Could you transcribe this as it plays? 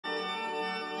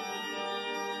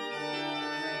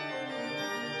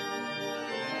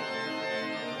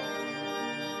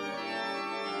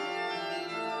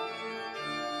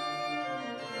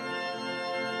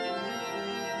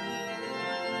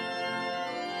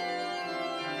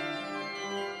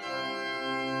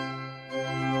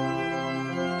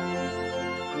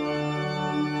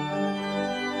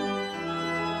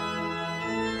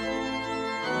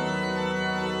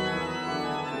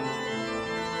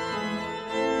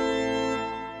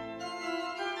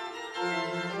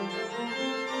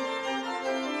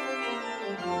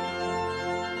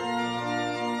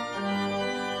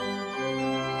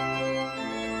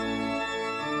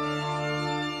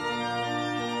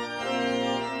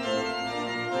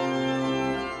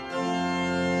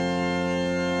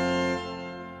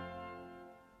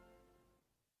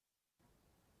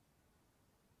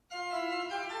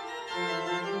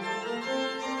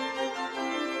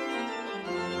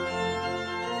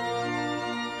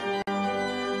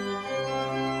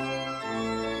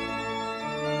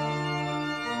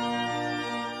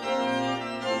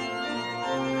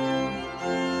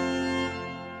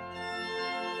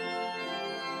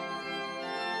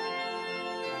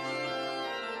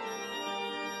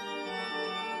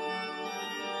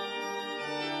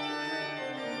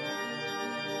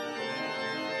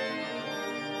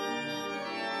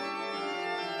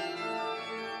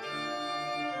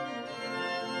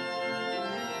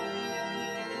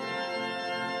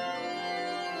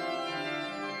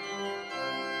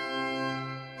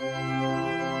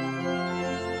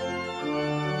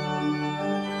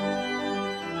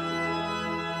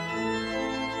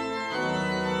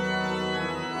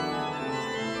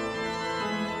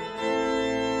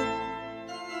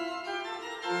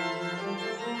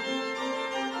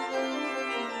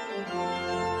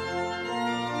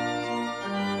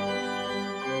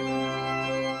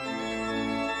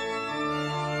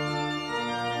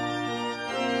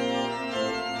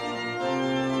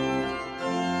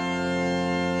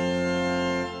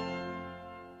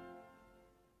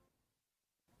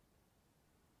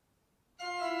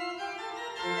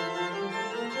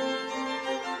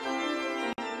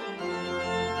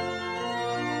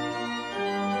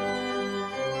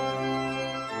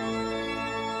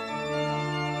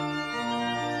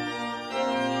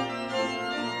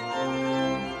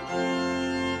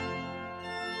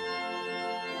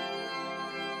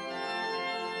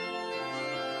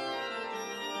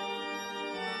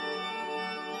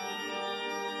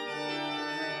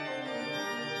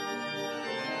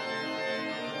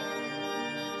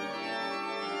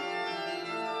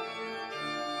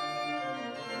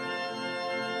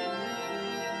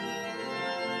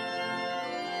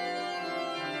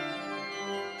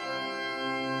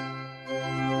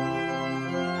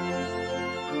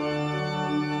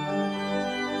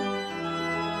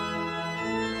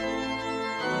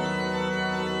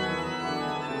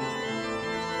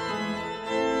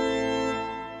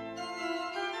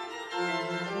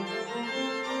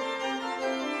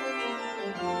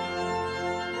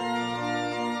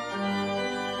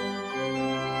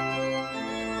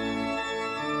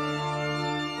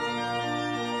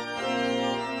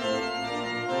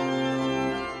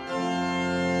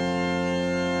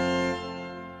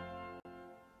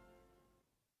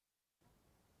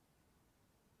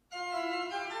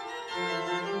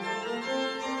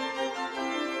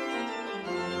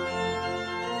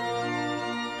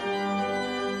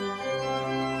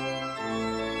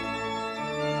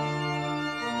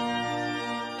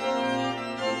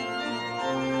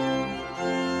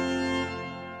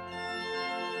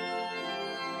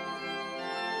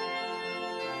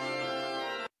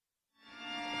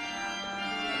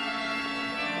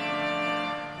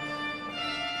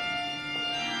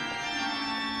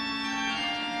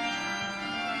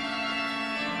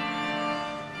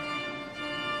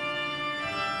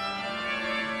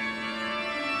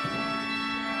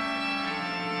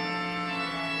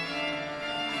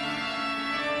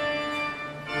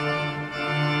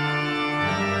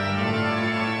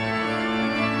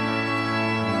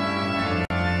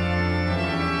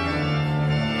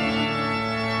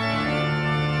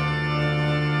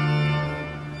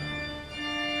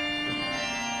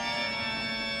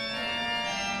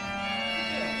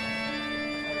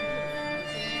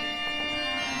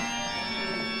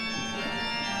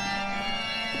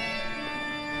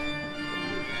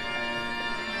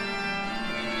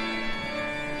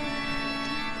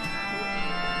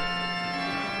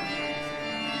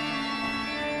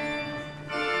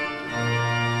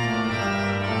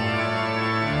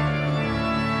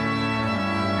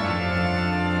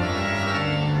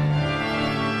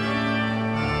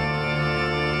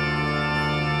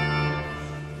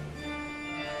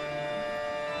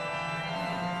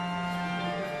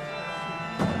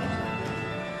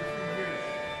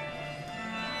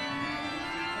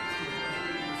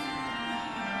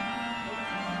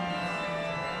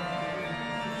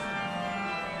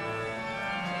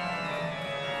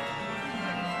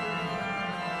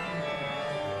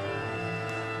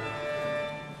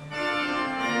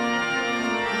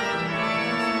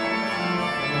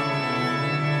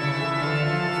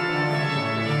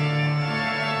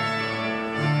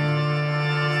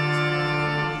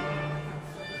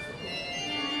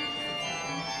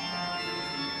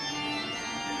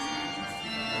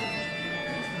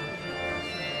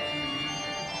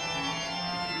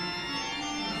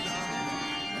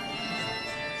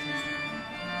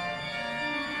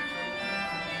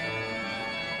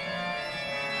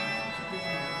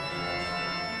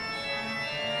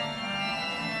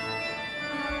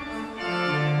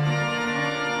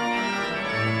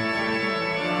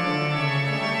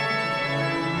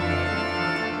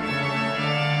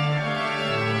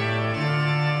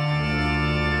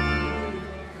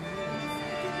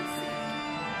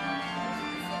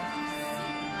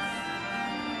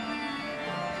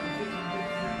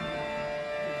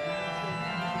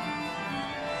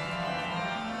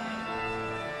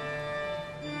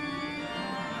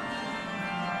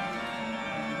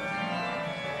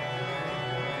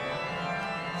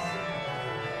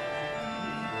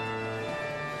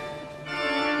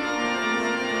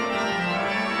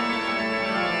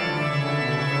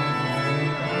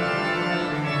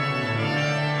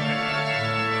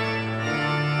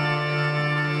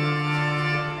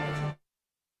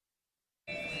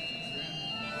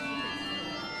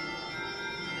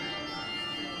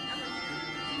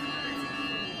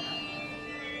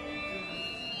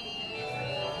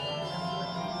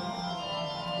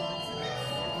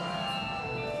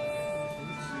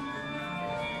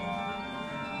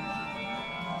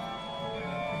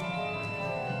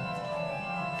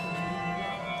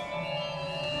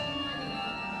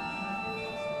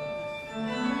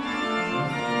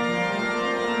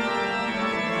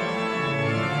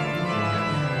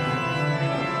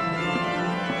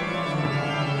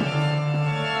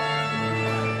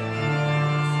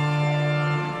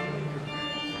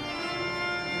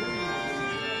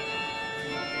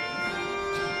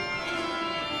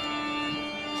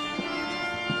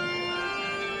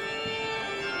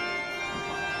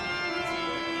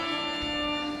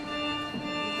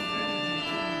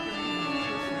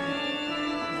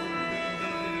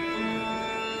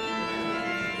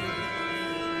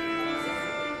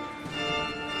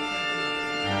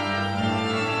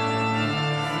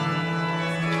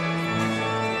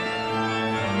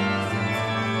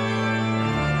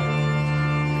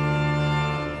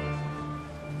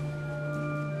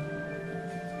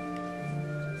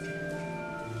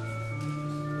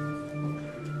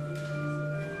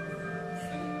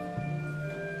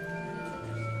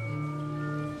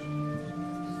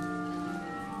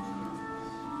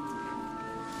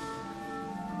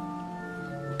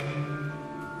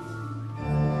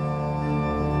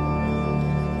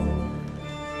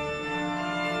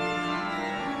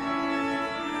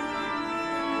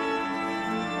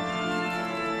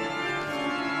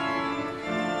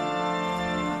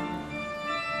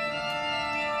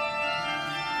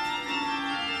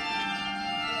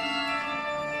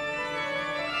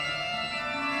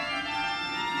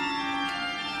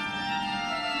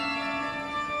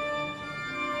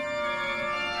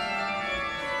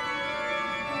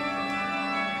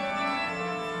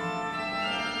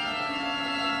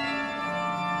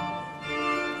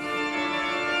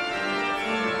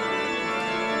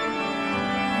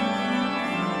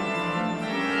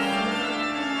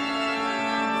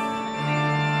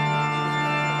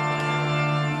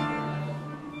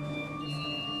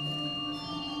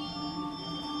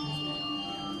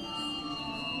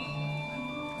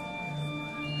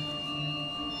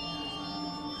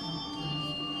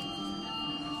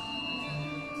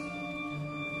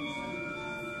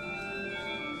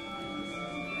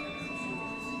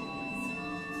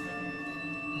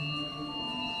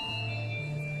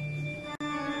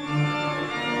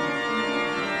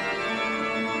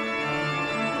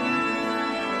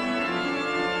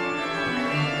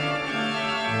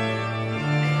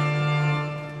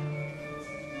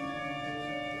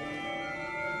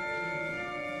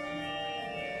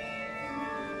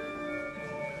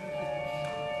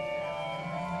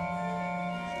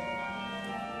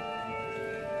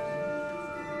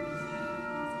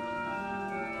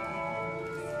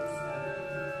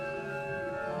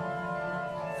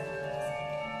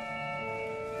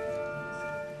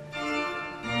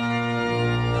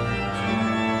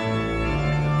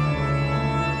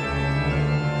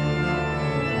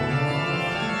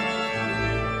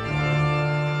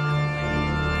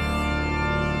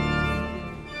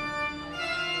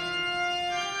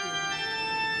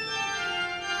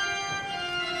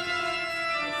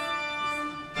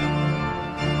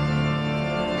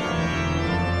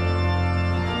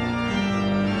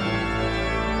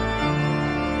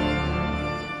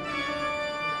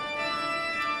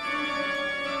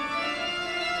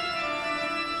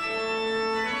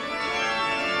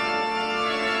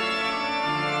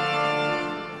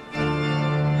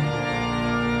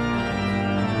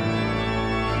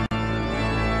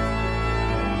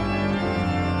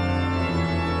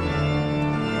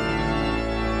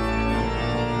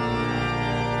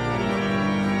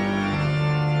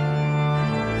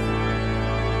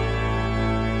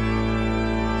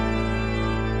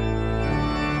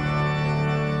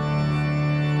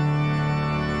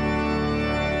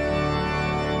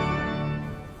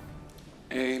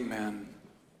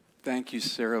Thank you,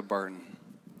 Sarah Barton.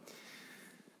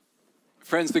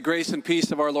 Friends, the grace and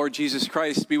peace of our Lord Jesus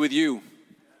Christ be with you.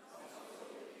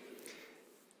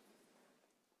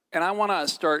 And I want to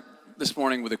start this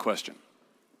morning with a question.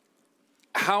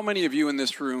 How many of you in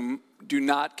this room do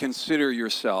not consider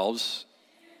yourselves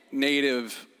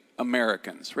Native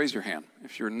Americans? Raise your hand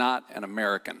if you're not an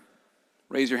American.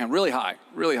 Raise your hand really high,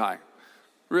 really high,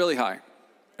 really high.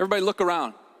 Everybody look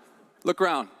around. Look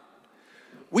around.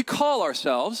 We call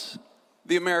ourselves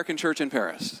the American Church in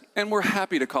Paris, and we're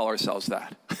happy to call ourselves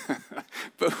that.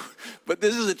 but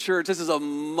this is a church, this is a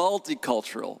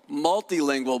multicultural,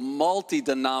 multilingual,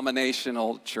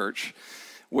 multi-denominational church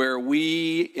where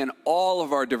we, in all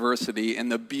of our diversity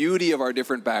and the beauty of our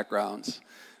different backgrounds,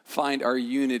 find our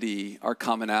unity, our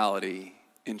commonality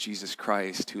in Jesus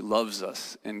Christ, who loves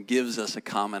us and gives us a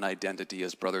common identity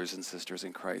as brothers and sisters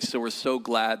in Christ. So we're so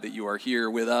glad that you are here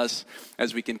with us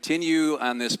as we continue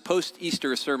on this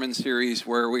post-Easter sermon series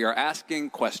where we are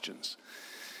asking questions.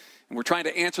 And we're trying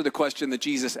to answer the question that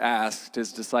Jesus asked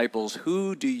his disciples,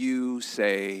 who do you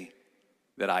say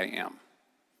that I am?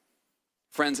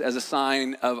 Friends, as a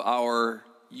sign of our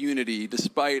unity,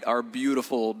 despite our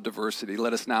beautiful diversity,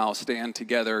 let us now stand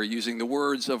together using the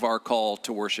words of our call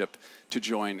to worship to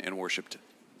join in worship.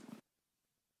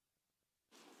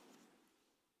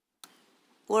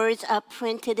 Words are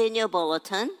printed in your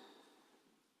bulletin.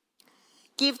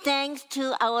 Give thanks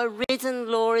to our risen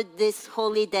Lord this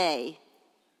holy day.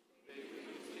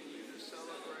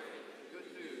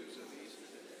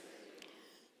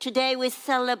 Today we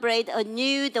celebrate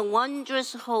anew the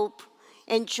wondrous hope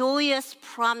and joyous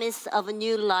promise of a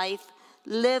new life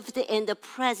lived in the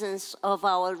presence of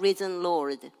our risen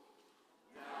Lord.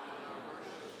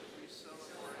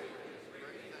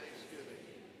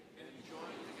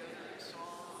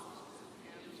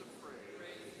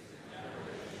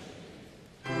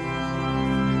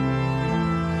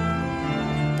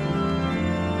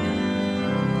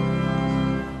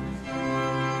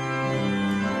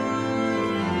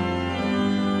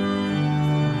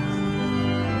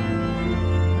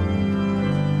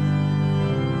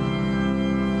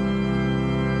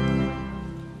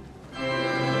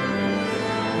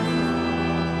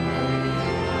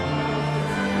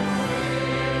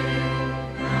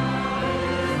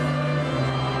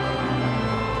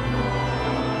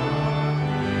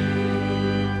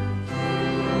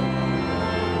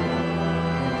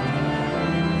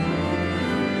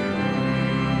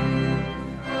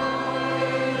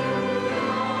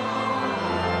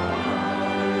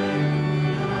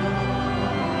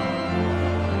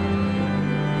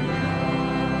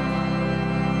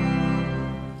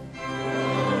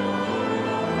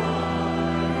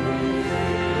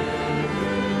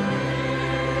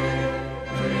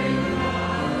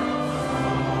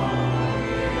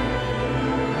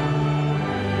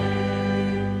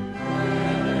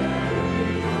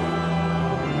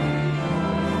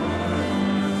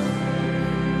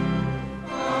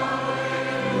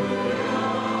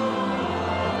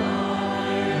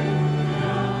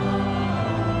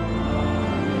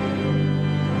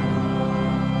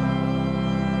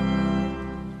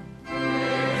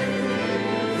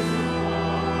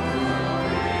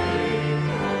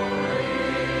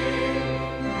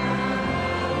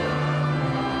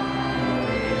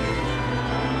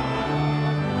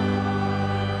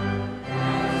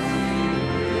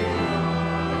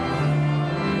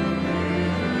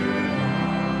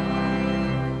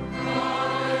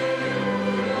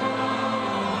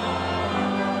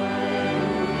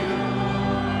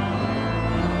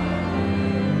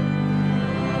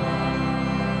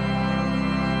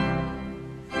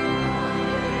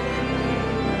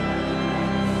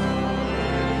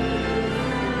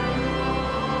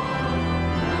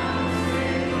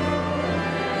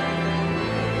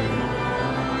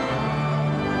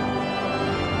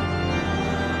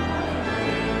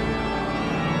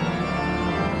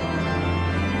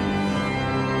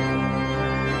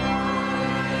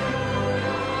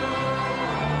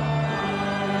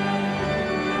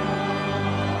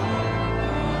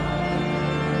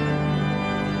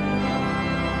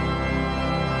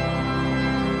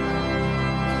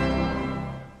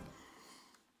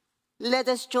 Let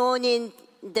us join in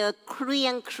the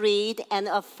Korean Creed and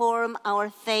affirm our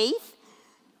faith.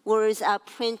 Words are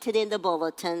printed in the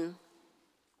bulletin.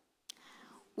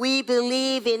 We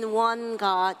believe in one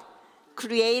God,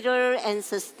 creator and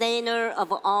sustainer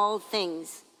of all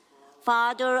things,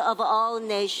 Father of all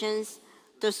nations,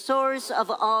 the source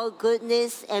of all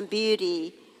goodness and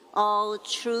beauty, all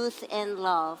truth and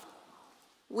love.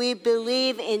 We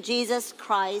believe in Jesus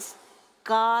Christ,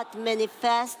 God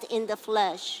manifest in the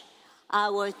flesh,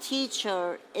 our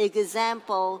teacher,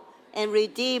 example, and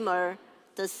Redeemer,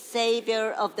 the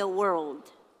Savior of the world.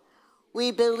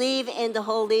 We believe in the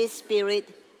Holy Spirit,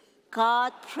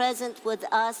 God present with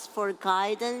us for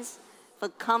guidance, for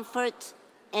comfort,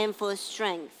 and for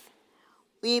strength.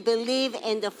 We believe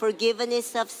in the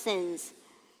forgiveness of sins,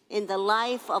 in the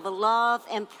life of love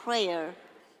and prayer,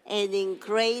 and in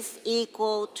grace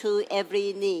equal to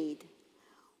every need.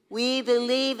 We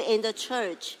believe in the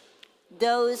church,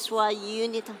 those who are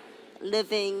unit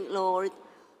living, Lord,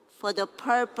 for the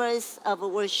purpose of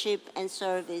worship and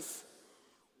service.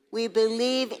 We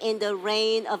believe in the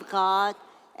reign of God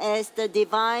as the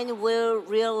divine will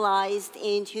realized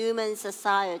in human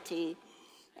society,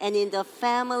 and in the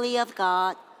family of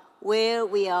God, where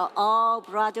we are all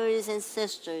brothers and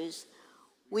sisters.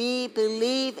 We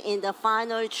believe in the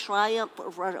final triumph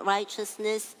of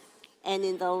righteousness and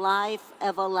in the life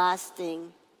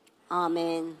everlasting.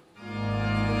 Amen.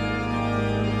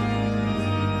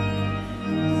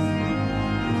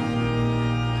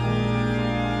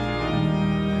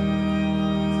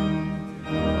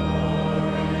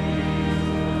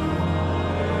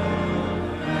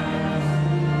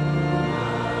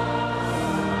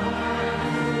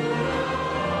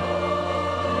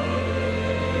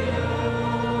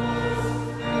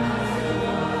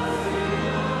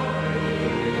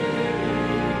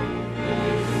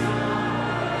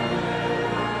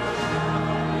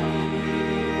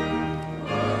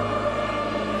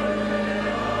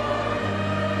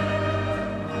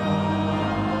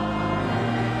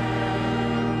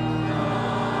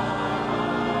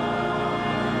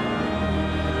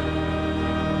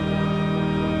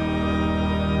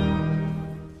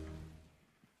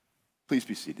 Please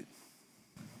be seated.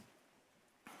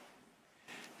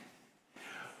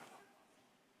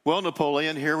 Well,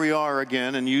 Napoleon, here we are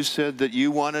again, and you said that you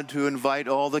wanted to invite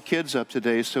all the kids up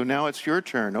today, so now it's your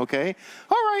turn, okay?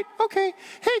 All right, okay.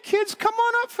 Hey, kids, come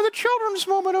on up for the children's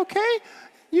moment, okay?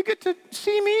 You get to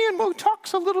see me, and we'll talk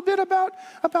a little bit about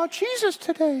Jesus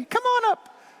today. Come on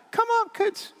up. Come on,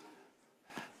 kids.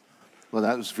 Well,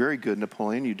 that was very good,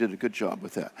 Napoleon. You did a good job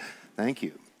with that. Thank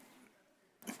you.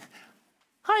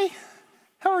 Hi.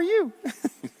 How are you?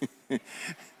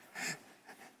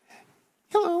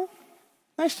 Hello.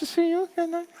 Nice to see you.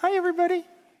 Hi, everybody.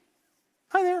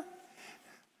 Hi there.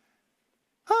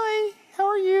 Hi. How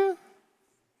are you?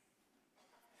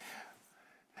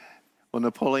 Well,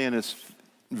 Napoleon, it's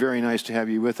very nice to have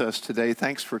you with us today.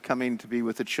 Thanks for coming to be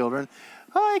with the children.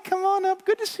 Hi, come on up.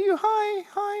 Good to see you. Hi.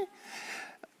 Hi.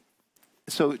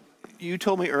 So you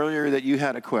told me earlier that you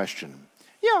had a question.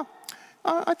 Yeah.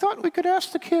 I thought we could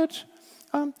ask the kids,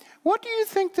 what do you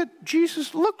think that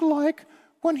Jesus looked like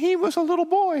when he was a little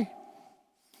boy?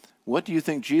 What do you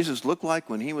think Jesus looked like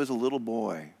when he was a little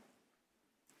boy?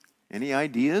 Any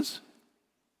ideas?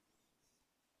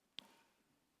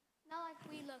 Not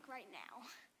like we look right now,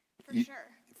 for sure.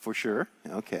 For sure?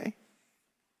 Okay.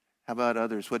 How about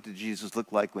others? What did Jesus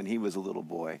look like when he was a little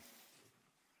boy?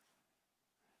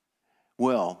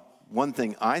 Well, one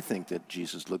thing I think that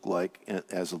Jesus looked like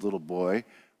as a little boy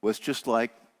was just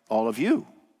like all of you.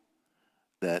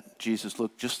 That Jesus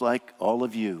looked just like all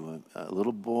of you, a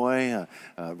little boy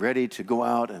ready to go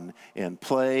out and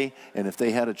play. And if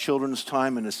they had a children's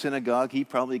time in a synagogue, he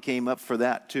probably came up for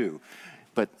that too.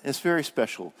 But it's very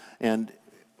special.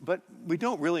 But we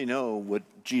don't really know what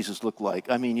Jesus looked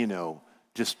like. I mean,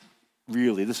 just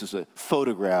really, this is a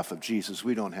photograph of Jesus.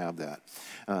 We don't have that.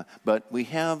 But we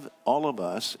have all of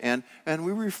us, and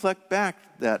we reflect back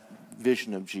that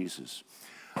vision of Jesus.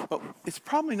 But it's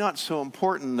probably not so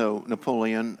important, though,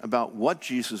 Napoleon, about what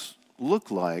Jesus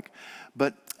looked like,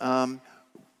 but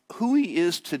who he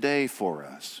is today for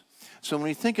us. So when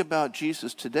we think about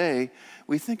Jesus today,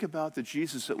 we think about the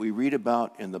Jesus that we read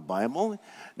about in the Bible.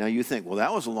 Now you think, well,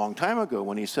 that was a long time ago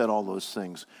when he said all those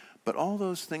things. But all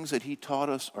those things that he taught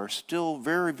us are still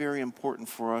very, very important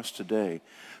for us today.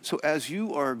 So as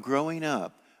you are growing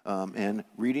up and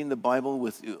reading the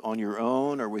Bible on your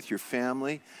own or with your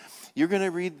family, you're going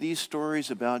to read these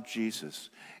stories about Jesus.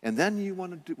 And then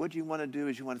what you want to do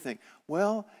is you want to think,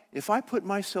 well, if I put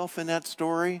myself in that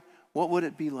story, what would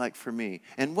it be like for me?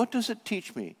 And what does it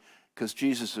teach me? Because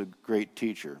Jesus is a great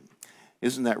teacher.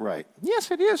 Isn't that right?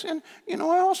 Yes, it is. And,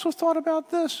 I also thought about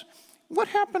this. What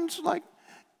happens like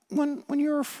when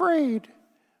you're afraid?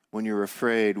 When you're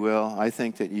afraid, well, I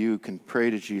think that you can pray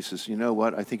to Jesus. You know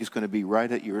what? I think he's going to be right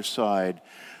at your side,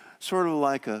 sort of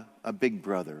like a big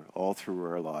brother all through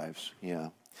our lives. Yeah.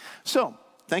 So,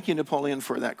 thank you, Napoleon,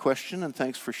 for that question, and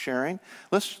thanks for sharing.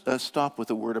 Let's stop with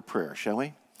a word of prayer, shall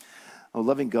we? Oh,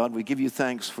 loving God, we give you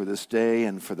thanks for this day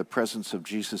and for the presence of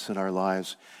Jesus in our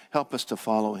lives. Help us to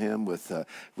follow him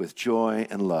with joy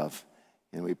and love.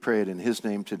 And we pray it in his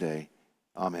name today.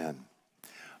 Amen.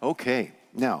 Okay,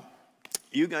 now,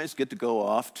 you guys get to go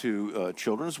off to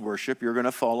children's worship. You're going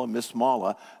to follow Miss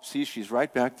Mala. See, she's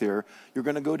right back there. You're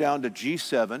going to go down to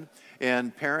G7.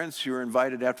 And parents, you're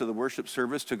invited after the worship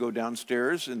service to go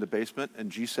downstairs in the basement in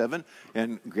G7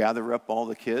 and gather up all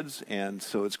the kids. And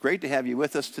so it's great to have you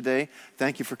with us today.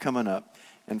 Thank you for coming up.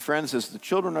 And friends, as the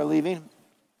children are leaving,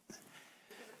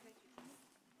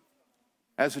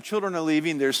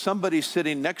 there's somebody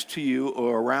sitting next to you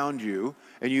or around you,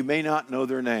 and you may not know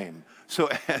their name. So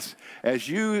as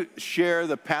you share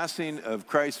the passing of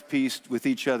Christ's peace with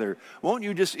each other, won't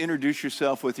you just introduce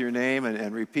yourself with your name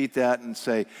and repeat that and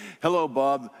say, hello,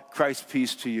 Bob, Christ's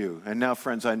peace to you. And now,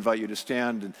 friends, I invite you to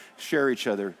stand and share each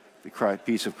other the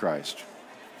peace of Christ.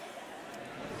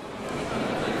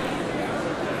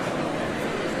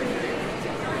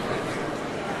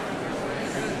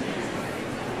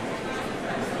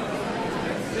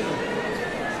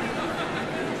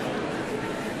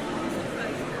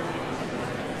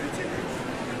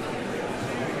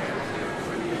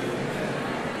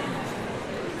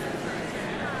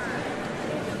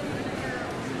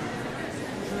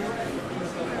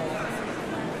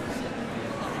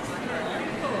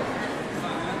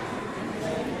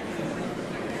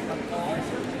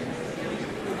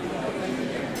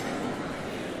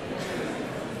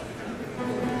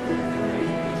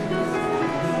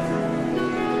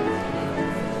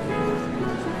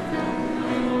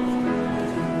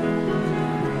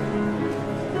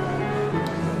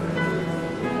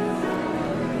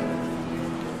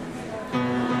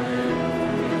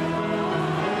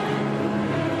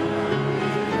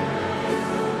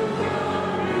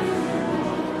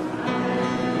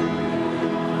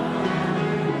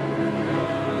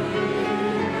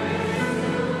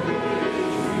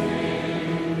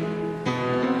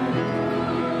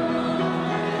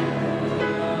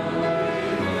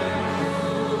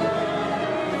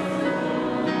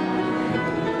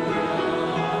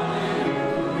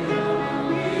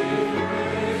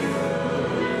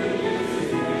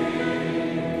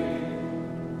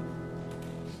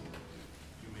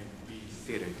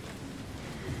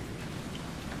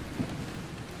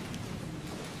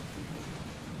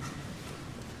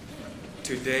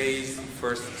 Today's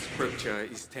first scripture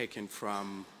is taken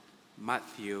from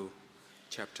Matthew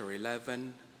chapter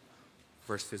 11,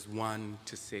 verses 1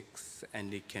 to 6,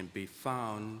 and it can be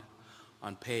found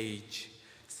on page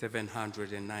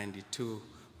 792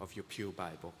 of your Pew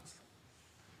Bibles.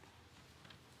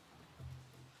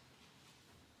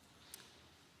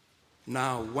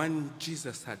 Now, when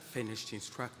Jesus had finished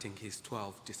instructing his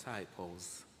 12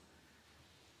 disciples,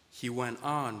 he went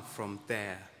on from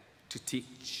there to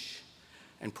teach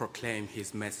and proclaim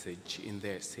his message in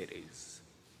their cities.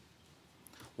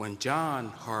 When John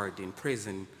heard in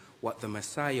prison what the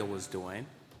Messiah was doing,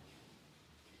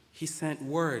 he sent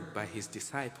word by his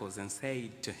disciples and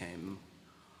said to him,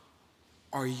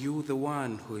 "Are you the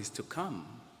one who is to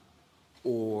come,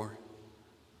 or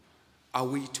are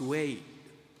we to wait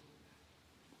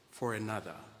for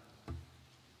another?"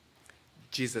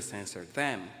 Jesus answered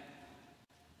them,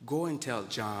 "Go and tell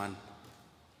John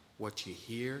what you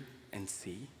hear and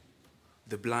see.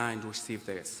 The blind receive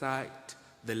their sight,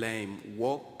 the lame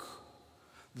walk,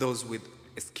 those with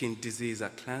skin disease are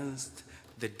cleansed,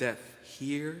 the deaf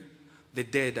hear, the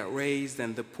dead are raised,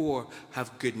 and the poor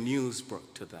have good news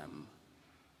brought to them.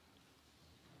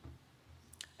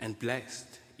 And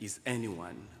blessed is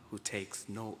anyone who takes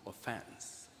no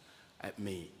offense at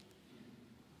me."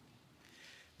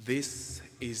 This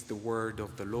is the word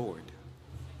of the Lord.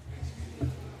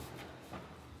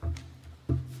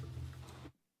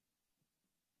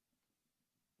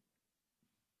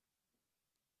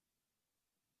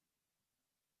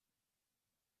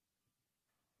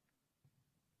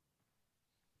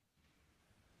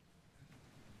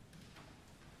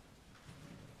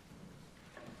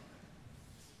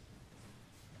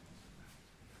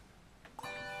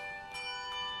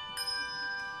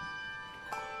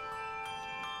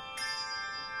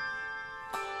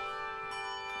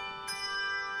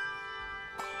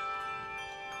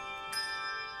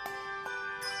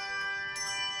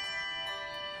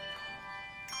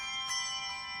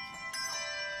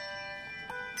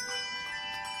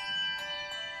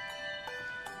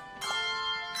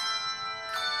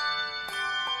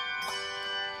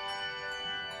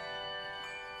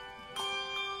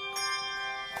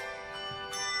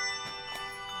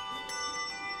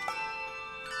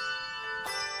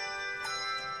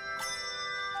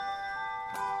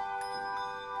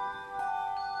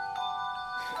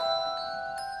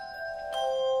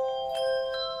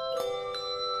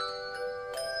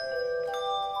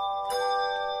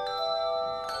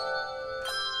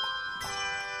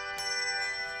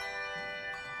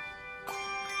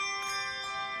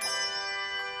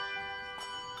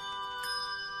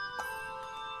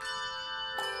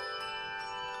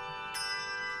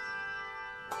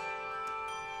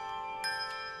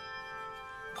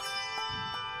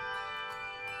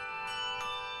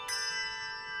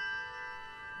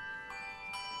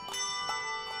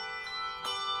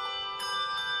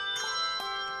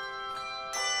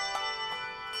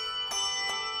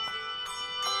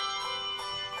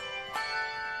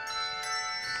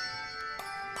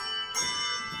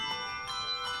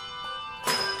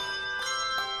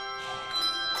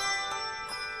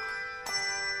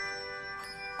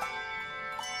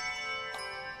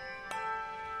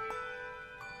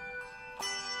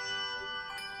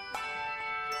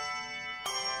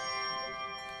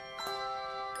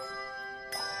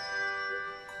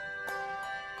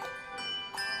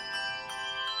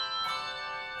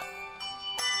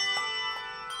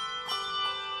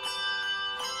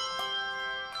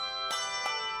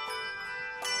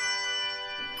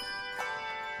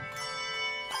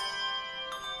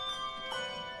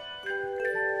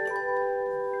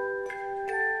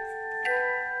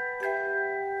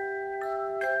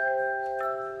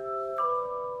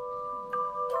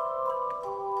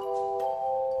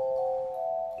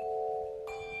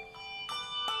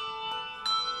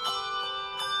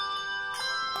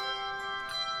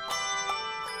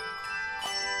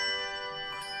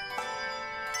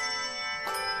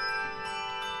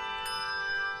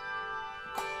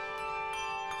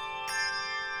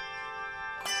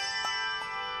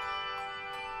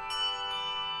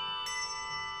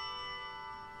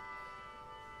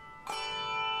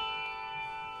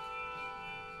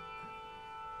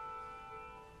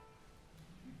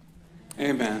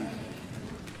 Amen.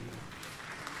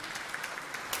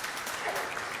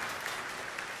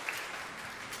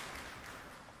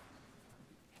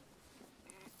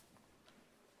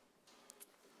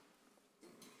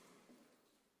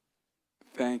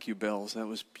 Thank you, Bells. That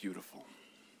was beautiful.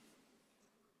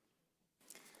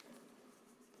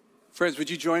 Friends, would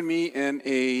you join me in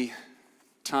a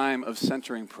time of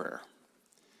centering prayer?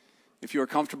 If you are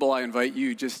comfortable, I invite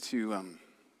you just to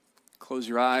close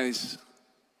your eyes.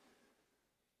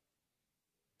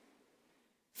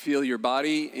 Feel your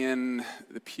body in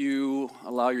the pew.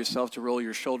 Allow yourself to roll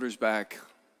your shoulders back.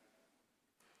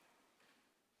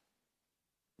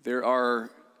 There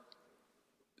are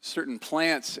certain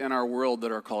plants in our world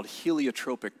that are called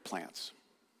heliotropic plants.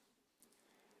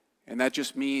 And that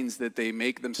just means that they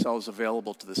make themselves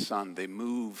available to the sun. They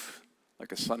move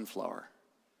like a sunflower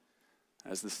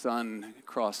as the sun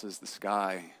crosses the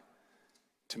sky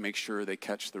to make sure they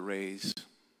catch the rays.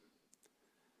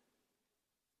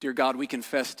 Dear God, we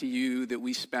confess to you that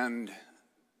we spend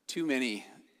too many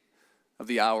of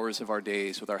the hours of our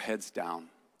days with our heads down.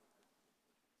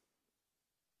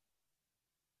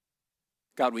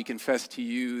 God, we confess to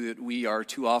you that we are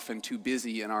too often too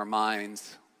busy in our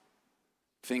minds,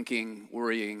 thinking,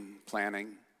 worrying,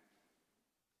 planning.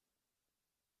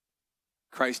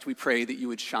 Christ, we pray that you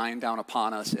would shine down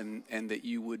upon us and that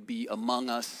you would be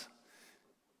among us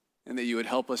and that you would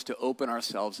help us to open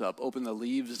ourselves up, open the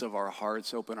leaves of our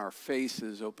hearts, open our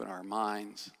faces, open our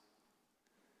minds,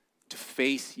 to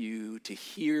face you, to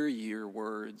hear your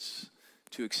words,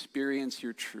 to experience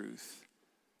your truth,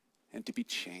 and to be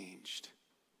changed.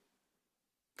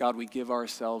 God, we give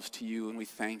ourselves to you and we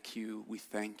thank you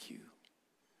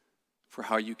for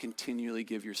how you continually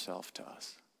give yourself to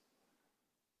us.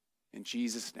 In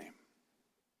Jesus' name,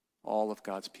 all of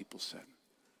God's people said,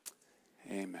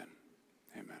 amen.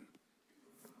 Amen.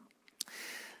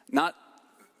 Not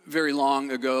very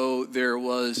long ago, there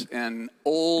was an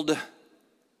old,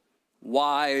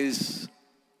 wise,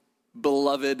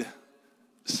 beloved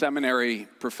seminary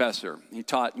professor. He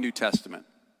taught New Testament.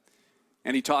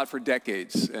 And he taught for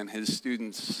decades, and his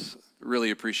students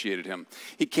really appreciated him.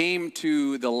 He came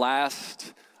to the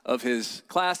last of his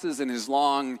classes in his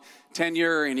long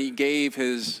tenure, and he gave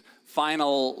his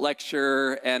final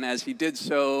lecture, and as he did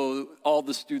so, all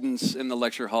the students in the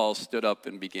lecture hall stood up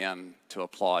and began to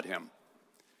applaud him.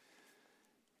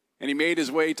 And he made his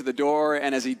way to the door,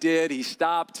 and as he did, he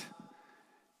stopped.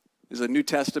 He's a New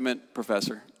Testament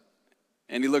professor.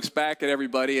 And he looks back at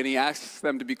everybody and he asks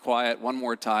them to be quiet one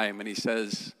more time. And he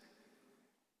says,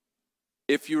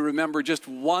 if you remember just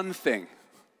one thing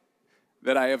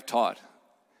that I have taught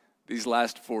these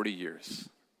last 40 years,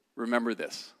 remember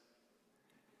this,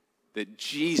 that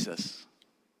Jesus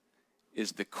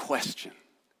is the question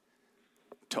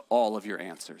to all of your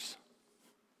answers.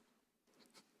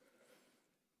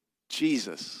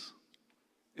 Jesus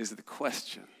is the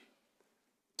question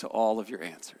to all of your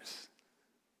answers.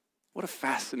 What a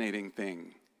fascinating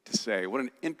thing to say. What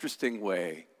an interesting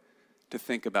way to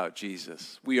think about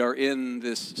Jesus. We are in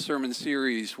this sermon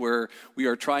series where we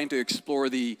are trying to explore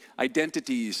the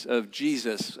identities of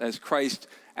Jesus as Christ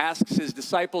asks his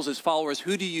disciples, his followers,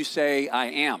 who do you say I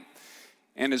am?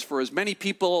 And as for as many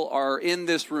people are in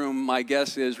this room, my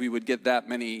guess is we would get that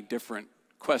many different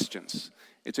questions.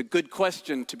 It's a good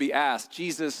question to be asked.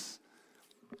 Jesus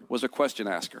was a question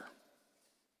asker.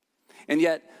 And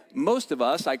yet, most of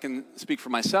us, I can speak for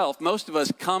myself, most of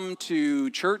us come to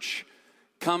church,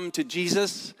 come to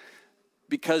Jesus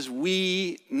because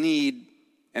we need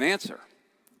an answer.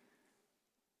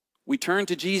 We turn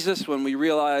to Jesus when we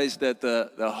realize that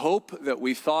the hope that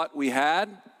we thought we had,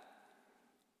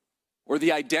 or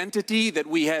the identity that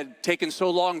we had taken so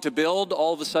long to build,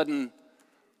 all of a sudden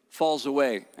falls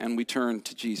away, and we turn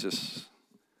to Jesus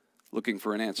looking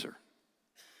for an answer.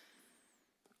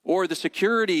 Or the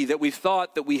security that we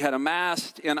thought that we had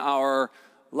amassed in our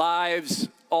lives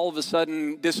all of a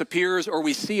sudden disappears, or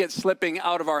we see it slipping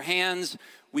out of our hands.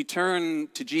 We turn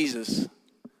to Jesus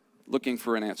looking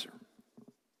for an answer.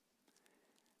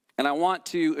 And I want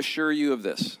to assure you of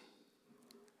this.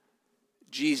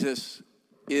 Jesus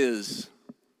is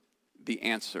the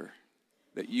answer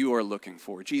that you are looking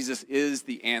for. Jesus is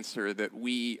the answer that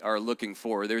we are looking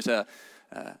for. There's a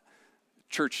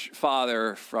church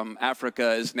father from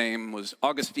Africa. His name was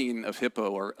Augustine of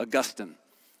Hippo, or Augustine.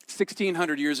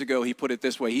 1,600 years ago, he put it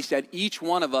this way. He said, each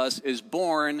one of us is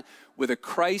born with a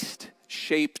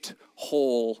Christ-shaped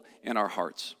hole in our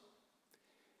hearts.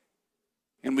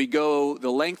 And we go the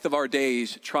length of our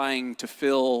days trying to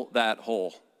fill that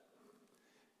hole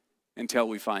until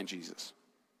we find Jesus.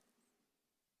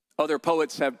 Other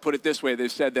poets have put it this way.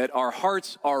 They've said that our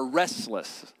hearts are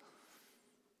restless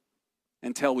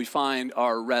until we find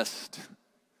our rest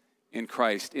in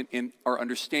Christ, in our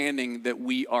understanding that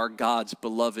we are God's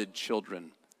beloved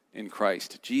children in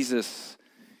Christ. Jesus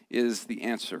is the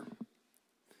answer.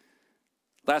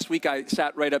 Last week I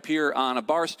sat right up here on a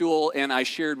bar stool and I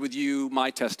shared with you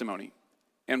my testimony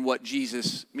and what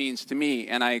Jesus means to me.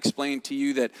 And I explained to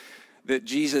you that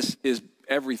Jesus is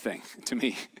everything to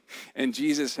me. And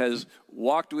Jesus has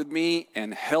walked with me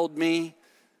and held me.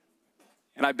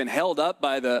 And I've been held up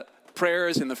by the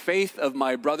prayers and the faith of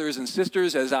my brothers and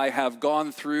sisters as I have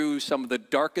gone through some of the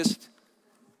darkest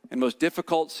and most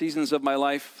difficult seasons of my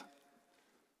life.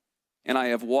 And I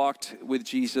have walked with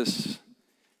Jesus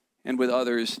and with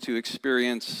others to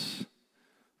experience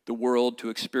the world, to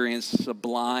experience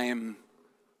sublime,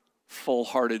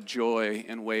 full-hearted joy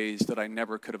in ways that I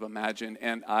never could have imagined.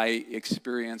 And I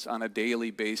experience on a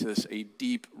daily basis a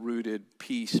deep-rooted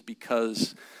peace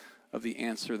because of the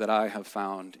answer that I have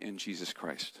found in Jesus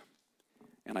Christ.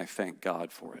 And I thank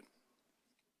God for it.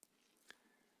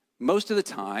 Most of the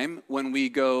time, when we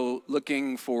go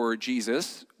looking for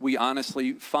Jesus, we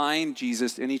honestly find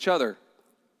Jesus in each other.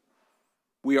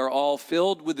 We are all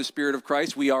filled with the Spirit of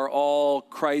Christ. We are all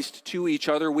Christ to each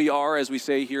other. We are, as we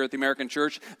say here at the American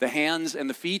Church, the hands and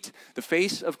the feet, the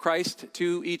face of Christ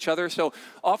to each other. So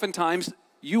oftentimes,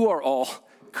 you are all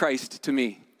Christ to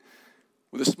me.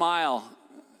 With a smile,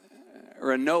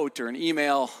 or a note, or an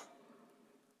email,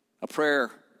 a prayer,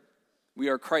 we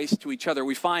are Christ to each other.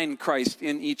 We find Christ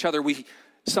in each other.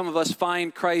 Some of us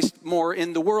find Christ more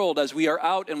in the world as we are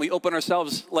out and we open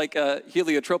ourselves like a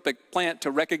heliotropic plant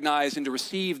to recognize and to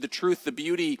receive the truth, the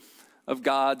beauty of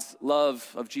God's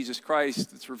love of Jesus Christ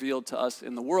that's revealed to us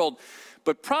in the world.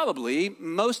 But probably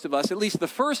most of us, at least the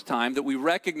first time that we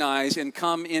recognize and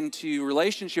come into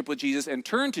relationship with Jesus and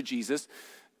turn to Jesus,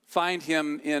 find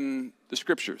him in the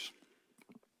Scriptures.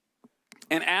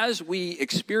 And as we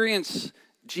experience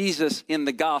Jesus in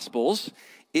the Gospels,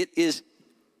 it is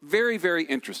very, very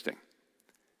interesting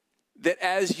that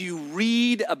as you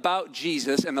read about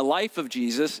Jesus and the life of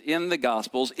Jesus in the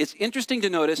Gospels, it's interesting to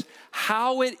notice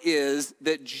how it is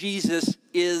that Jesus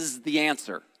is the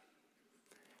answer.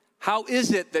 How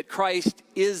is it that Christ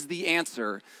is the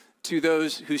answer to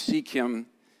those who seek him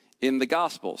in the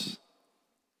Gospels?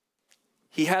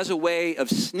 He has a way of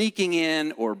sneaking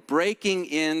in or breaking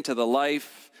into the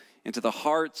life, into the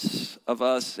hearts of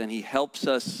us, and he helps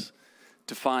us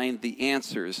to find the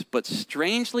answers. But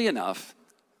strangely enough,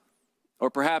 or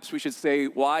perhaps we should say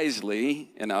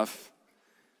wisely enough,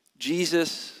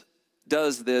 Jesus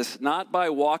does this not by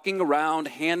walking around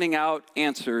handing out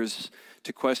answers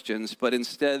to questions, but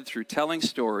instead through telling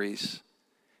stories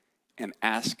and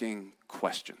asking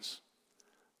questions.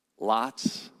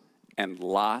 Lots and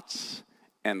lots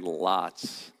and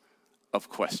lots of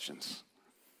questions.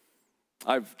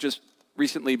 I've just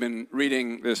recently been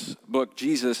reading this book,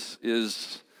 Jesus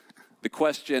is the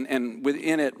Question, and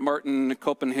within it, Martin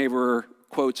Copenhaver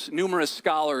quotes numerous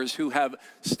scholars who have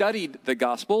studied the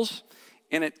Gospels,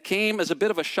 and it came as a bit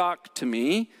of a shock to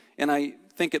me, and I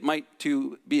think it might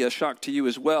be a shock to you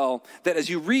as well, that as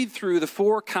you read through the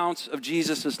 4 accounts of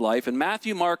Jesus' life, in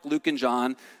Matthew, Mark, Luke, and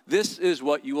John, this is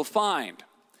what you will find.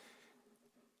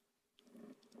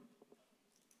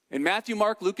 In Matthew,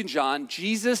 Mark, Luke, and John,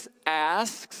 Jesus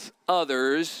asks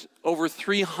others over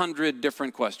 300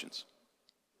 different questions.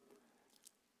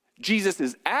 Jesus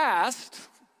is asked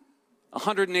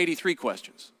 183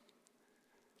 questions.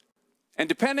 And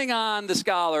depending on the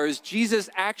scholars, Jesus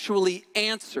actually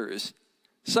answers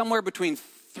somewhere between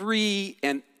 3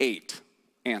 and 8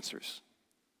 answers.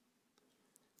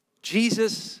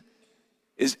 Jesus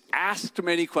is asked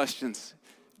many questions.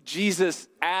 Jesus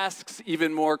asks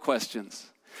even more questions.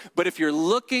 But if you're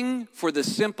looking for the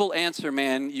simple answer,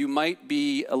 man, you might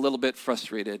be a little bit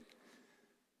frustrated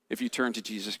if you turn to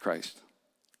Jesus Christ.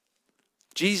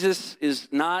 Jesus is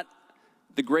not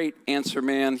the great answer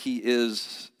man, he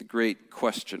is the great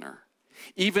questioner.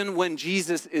 Even when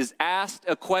Jesus is asked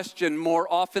a question,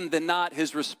 more often than not,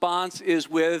 his response is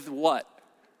with what?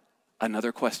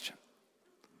 Another question.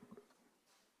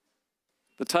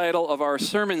 The title of our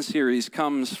sermon series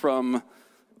comes from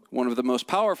one of the most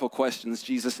powerful questions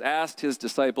Jesus asked his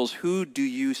disciples, "Who do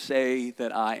you say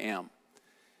that I am?"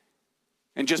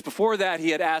 And just before that, he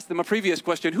had asked them a previous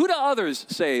question, "Who do others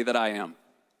say that I am?"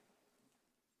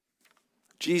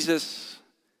 Jesus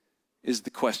is the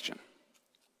question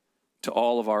to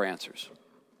all of our answers.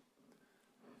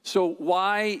 So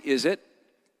why is it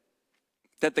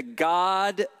that the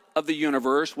God of the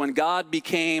universe, when God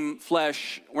became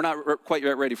flesh, we're not quite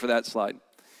yet ready for that slide.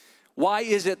 Why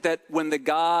is it that when the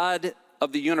God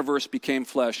of the universe became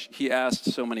flesh, he asked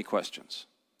so many questions?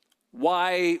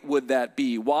 Why would that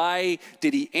be? Why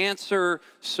did he answer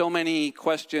so many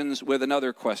questions with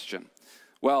another question?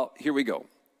 Well, here we go.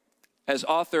 As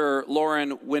author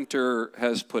Lauren Winter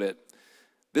has put it,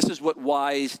 this is what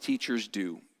wise teachers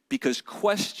do, because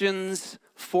questions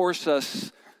force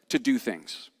us to do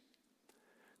things.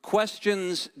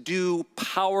 Questions do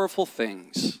powerful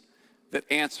things that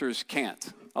answers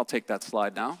can't. I'll take that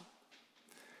slide now.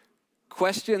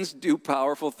 Questions do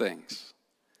powerful things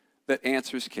that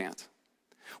answers can't.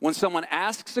 When someone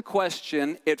asks a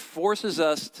question, it forces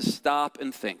us to stop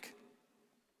and think.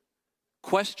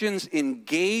 Questions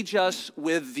engage us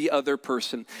with the other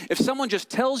person. If someone just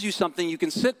tells you something, you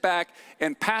can sit back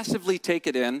and passively take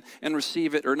it in and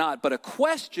receive it or not. But a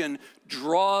question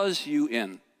draws you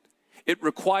in. It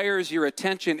requires your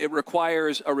attention. It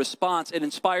requires a response. It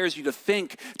inspires you to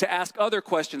think, to ask other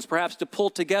questions, perhaps to pull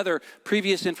together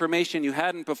previous information you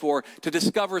hadn't before, to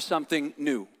discover something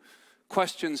new.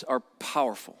 Questions are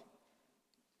powerful.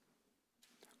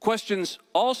 Questions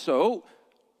also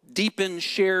deepen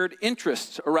shared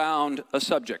interests around a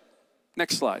subject.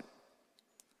 Next slide.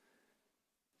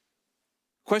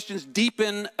 Questions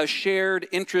deepen a shared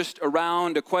interest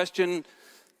around a question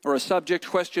or a subject.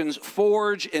 Questions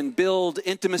forge and build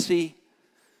intimacy.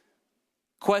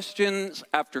 Questions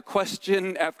after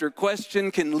question after question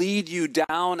can lead you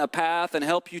down a path and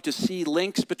help you to see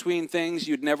links between things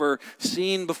you'd never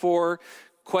seen before.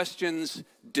 Questions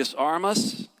disarm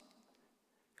us.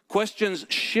 Questions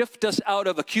shift us out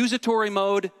of accusatory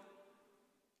mode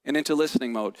and into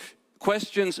listening mode.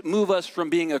 Questions move us from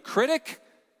being a critic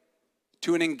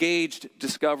to an engaged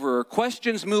discoverer.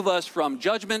 Questions move us from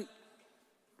judgment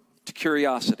to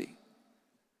curiosity.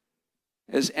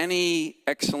 As any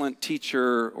excellent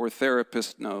teacher or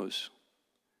therapist knows,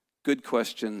 good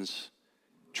questions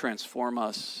transform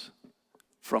us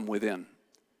from within.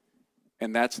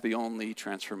 And that's the only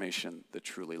transformation that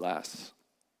truly lasts.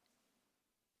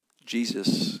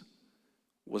 Jesus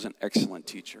was an excellent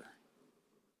teacher,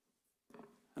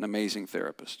 an amazing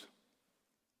therapist.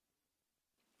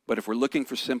 But if we're looking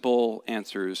for simple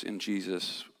answers in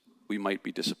Jesus, we might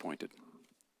be disappointed.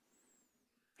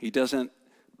 He doesn't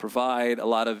provide a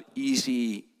lot of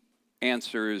easy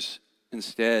answers.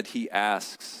 Instead, he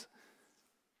asks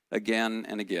again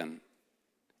and again,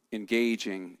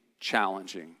 engaging,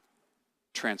 challenging,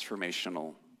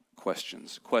 transformational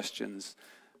questions. Questions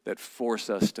that force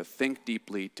us to think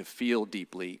deeply, to feel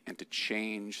deeply, and to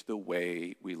change the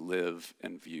way we live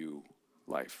and view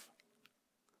life.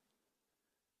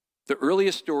 The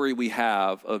earliest story we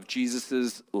have of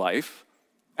Jesus' life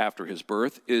after his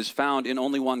birth is found in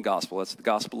only one gospel. That's the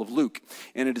Gospel of Luke.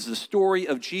 And it is the story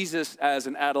of Jesus as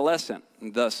an adolescent.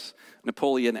 And thus,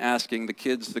 Napoleon asking the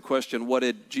kids the question, what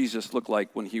did Jesus look like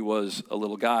when he was a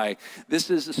little guy?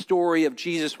 This is the story of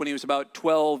Jesus when he was about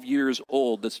 12 years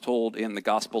old that's told in the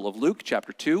Gospel of Luke,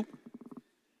 chapter 2.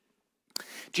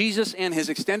 Jesus and his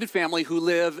extended family who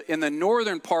live in the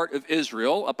northern part of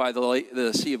Israel, up by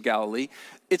the Sea of Galilee,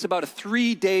 it's about a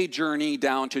 3-day journey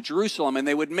down to Jerusalem, and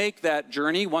they would make that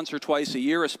journey once or twice a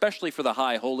year, especially for the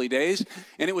high holy days,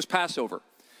 and it was Passover.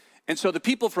 And so the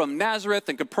people from Nazareth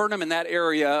and Capernaum in that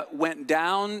area went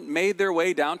down, made their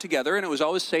way down together, and it was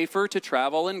always safer to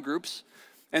travel in groups.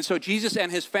 And so Jesus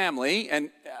and his family, and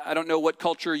I don't know what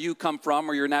culture you come from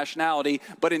or your nationality,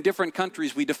 but in different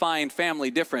countries we define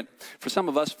family different. For some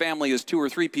of us, family is 2 or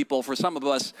 3 people. For some of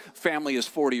us, family is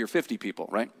 40 or 50 people,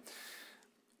 right?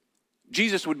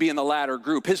 Jesus would be in the latter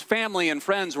group. His family and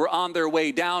friends were on their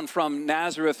way down from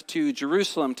Nazareth to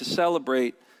Jerusalem to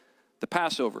celebrate the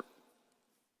Passover.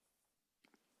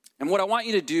 And what I want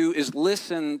you to do is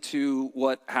listen to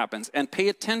what happens and pay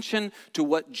attention to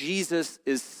what Jesus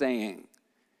is saying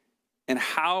and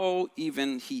how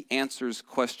even he answers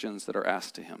questions that are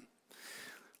asked to him.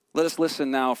 Let us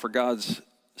listen now for God's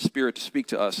Spirit to speak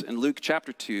to us in Luke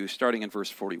chapter 2, starting in verse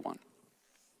 41.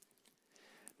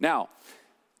 Now,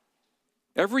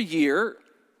 every year,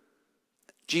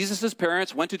 Jesus'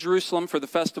 parents went to Jerusalem for the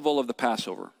festival of the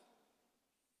Passover.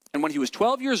 And when he was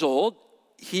 12 years old,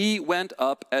 he went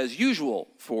up as usual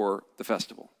for the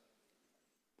festival.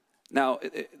 Now,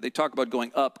 they talk about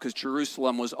going up because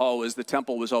Jerusalem was always, the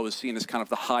temple was always seen as kind of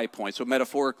the high point. So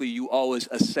metaphorically, you always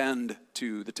ascend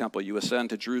to the temple. You ascend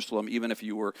to Jerusalem, even if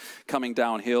you were coming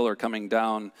downhill or coming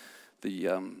down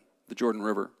the Jordan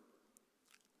River.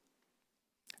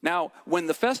 Now, when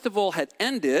the festival had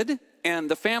ended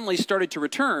and the family started to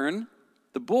return,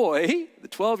 the boy, the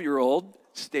 12-year-old,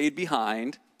 stayed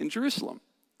behind in Jerusalem.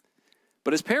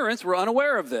 But his parents were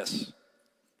unaware of this.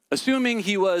 Assuming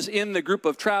he was in the group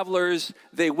of travelers,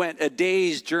 they went a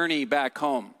day's journey back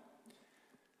home.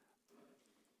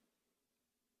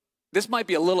 This might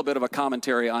be a little bit of a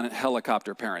commentary on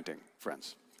helicopter parenting,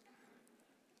 friends.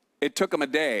 It took them a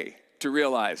day to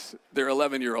realize their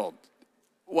 11-year-old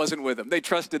wasn't with them. They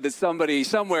trusted that somebody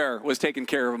somewhere was taking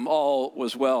care of them. All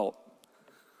was well.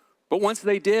 But once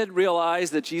they did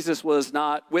realize that Jesus was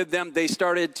not with them, they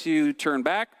started to turn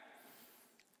back.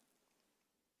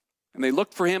 And they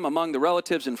looked for him among the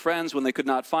relatives and friends. When they could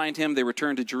not find him, they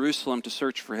returned to Jerusalem to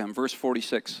search for him. Verse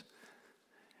 46.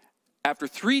 After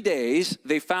 3 days,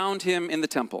 they found him in the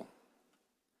temple,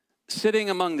 sitting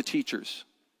among the teachers.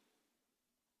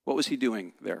 What was he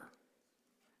doing there?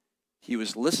 He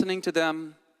was listening to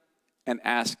them and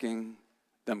asking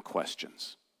them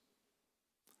questions.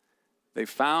 They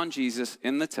found Jesus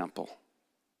in the temple,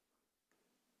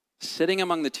 sitting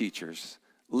among the teachers,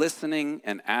 listening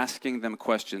and asking them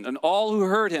questions. And all who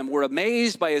heard him were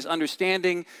amazed by his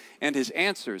understanding and his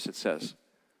answers, it says.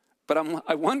 But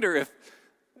I wonder if,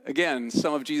 again,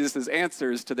 some of Jesus'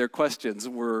 answers to their questions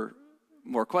were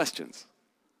more questions.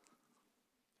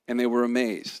 And they were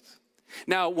amazed.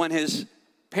 Now, when his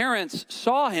parents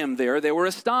saw him there, they were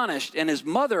astonished, and his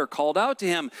mother called out to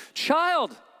him,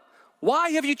 "Child,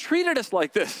 why have you treated us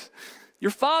like this?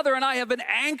 Your father and I have been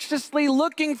anxiously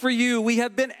looking for you. We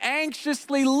have been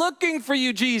anxiously looking for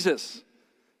you, Jesus."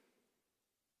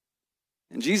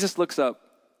 And Jesus looks up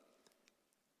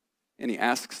and he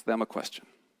asks them a question.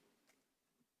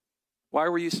 "Why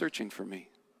were you searching for me?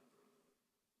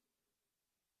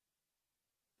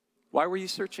 Why were you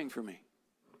searching for me?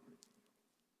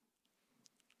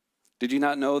 Did you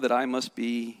not know that I must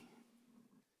be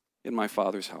in my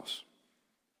Father's house?"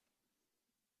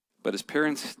 But his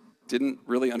parents didn't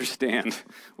really understand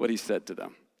what he said to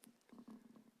them.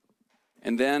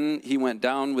 And then he went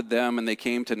down with them, and they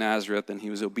came to Nazareth, and he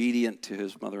was obedient to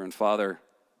his mother and father.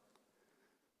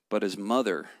 But his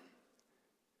mother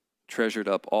treasured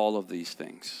up all of these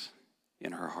things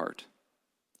in her heart.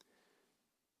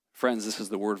 Friends, this is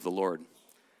the word of the Lord.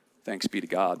 Thanks be to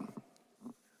God.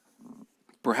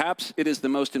 Perhaps it is the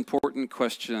most important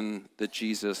question that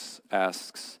Jesus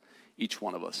asks each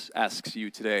one of us, asks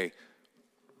you today.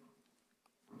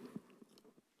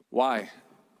 Why?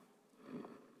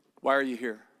 Why are you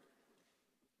here?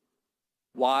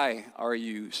 Why are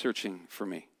you searching for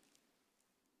me?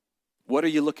 What are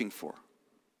you looking for?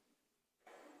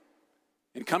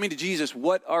 In coming to Jesus,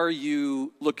 what are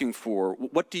you looking for?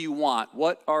 What do you want?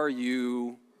 What are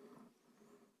you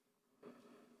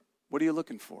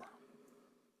looking for?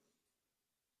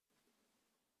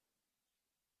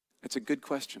 It's a good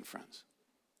question, friends.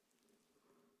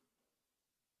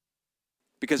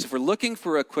 Because if we're looking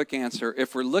for a quick answer,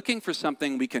 if we're looking for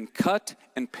something we can cut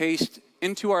and paste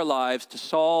into our lives to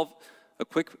solve a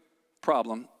quick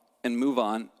problem and move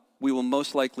on, we will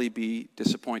most likely be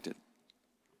disappointed.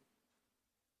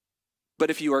 But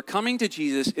if you are coming to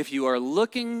Jesus, if you are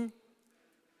looking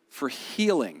for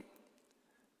healing,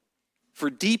 for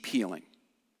deep healing,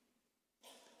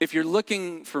 if you're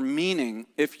looking for meaning,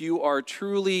 if you are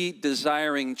truly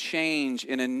desiring change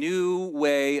in a new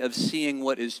way of seeing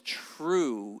what is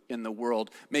true in the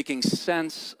world, making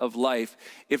sense of life,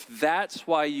 if that's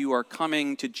why you are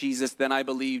coming to Jesus, then I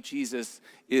believe Jesus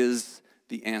is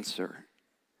the answer.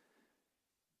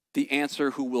 The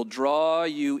answer who will draw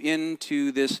you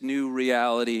into this new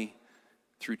reality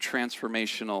through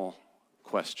transformational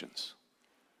questions.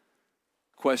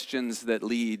 Questions that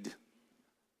lead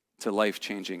to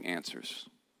life-changing answers.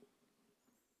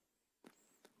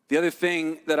 The other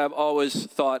thing that I've always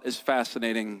thought is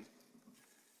fascinating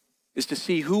is to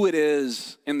see who it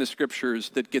is in the scriptures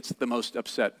that gets the most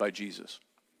upset by Jesus.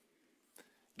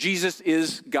 Jesus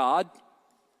is God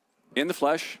in the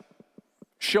flesh,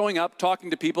 showing up, talking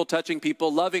to people, touching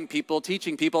people, loving people,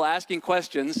 teaching people, asking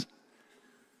questions.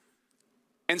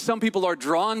 And some people are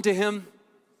drawn to him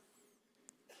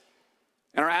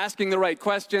and are asking the right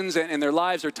questions, and their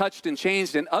lives are touched and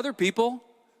changed, and other people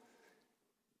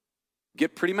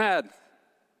get pretty mad.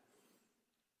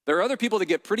 There are other people that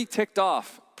get pretty ticked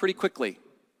off pretty quickly.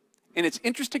 And it's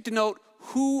interesting to note,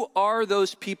 who are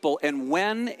those people, and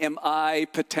when am I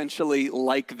potentially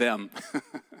like them?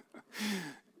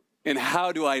 And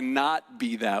how do I not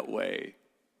be that way?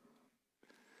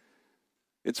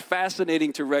 It's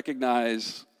fascinating to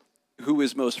recognize who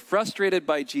is most frustrated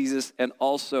by Jesus and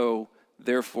also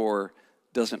therefore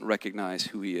doesn't recognize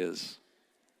who he is.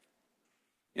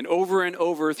 And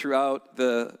over throughout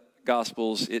the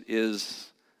Gospels, it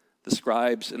is the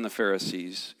scribes and the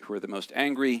Pharisees who are the most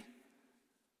angry,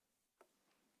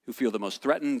 who feel the most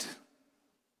threatened.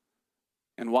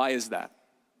 And why is that?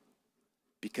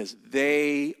 Because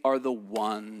they are the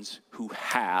ones who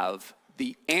have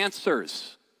the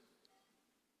answers.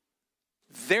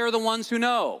 They're the ones who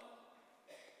know.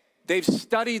 They've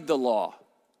studied the law.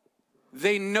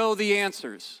 They know the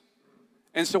answers.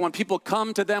 And so when people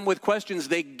come to them with questions,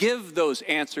 they give those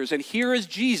answers. And here is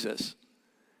Jesus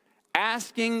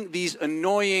asking these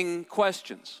annoying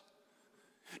questions,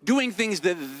 doing things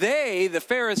that they, the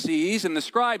Pharisees and the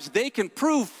scribes, they can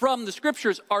prove from the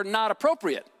scriptures are not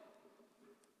appropriate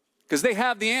because they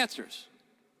have the answers.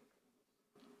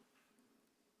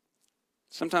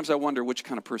 Sometimes I wonder which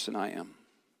kind of person I am.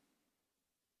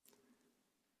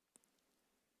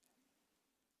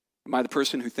 Am I the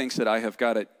person who thinks that I have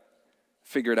got it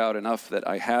figured out enough that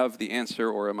I have the answer,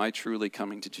 or am I truly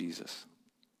coming to Jesus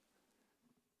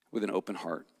with an open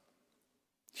heart,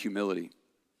 humility?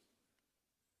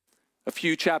 A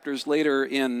few chapters later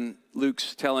in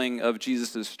Luke's telling of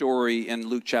Jesus' story, in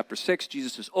Luke chapter 6,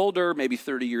 Jesus is older, maybe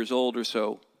 30 years old or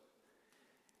so.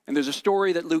 And there's a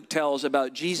story that Luke tells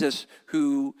about Jesus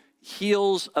who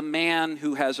heals a man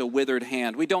who has a withered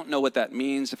hand. We don't know what that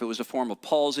means, if it was a form of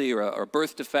palsy or a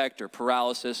birth defect or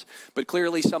paralysis, but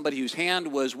clearly somebody whose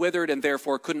hand was withered and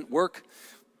therefore couldn't work,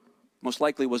 most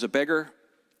likely was a beggar.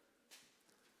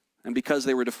 And because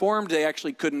they were deformed, they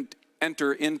actually couldn't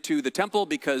enter into the temple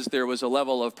because there was a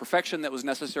level of perfection that was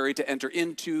necessary to enter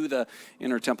into the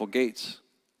inner temple gates.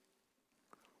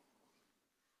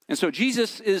 And so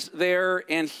Jesus is there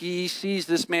and he sees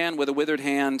this man with a withered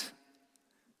hand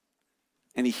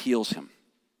and he heals him.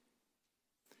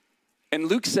 And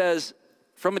Luke says,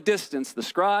 from a distance, the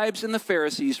scribes and the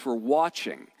Pharisees were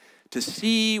watching to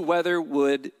see whether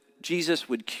Jesus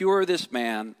would cure this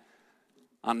man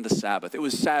on the Sabbath. It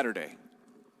was Saturday.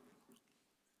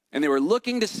 And they were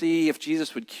looking to see if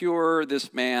Jesus would cure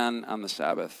this man on the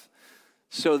Sabbath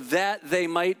so that they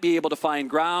might be able to find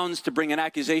grounds to bring an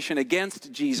accusation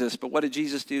against Jesus. But what did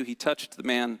Jesus do? He touched the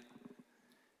man.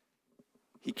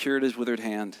 He cured his withered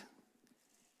hand.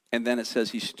 And then it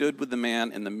says he stood with the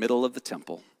man in the middle of the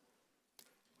temple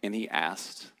and he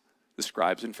asked the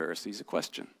scribes and Pharisees a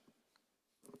question.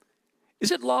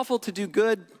 Is it lawful to do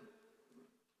good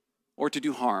or to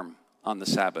do harm on the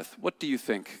Sabbath? What do you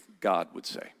think God would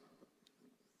say?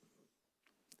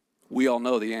 We all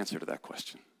know the answer to that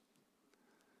question.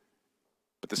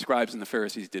 But the scribes and the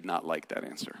Pharisees did not like that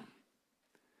answer.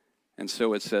 And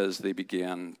so it says they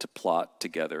began to plot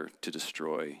together to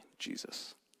destroy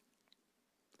Jesus.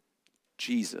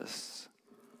 Jesus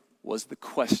was the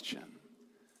question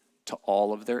to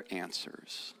all of their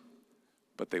answers,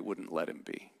 but they wouldn't let him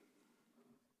be.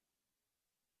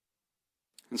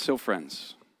 And so,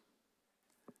 friends,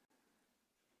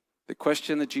 the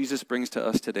question that Jesus brings to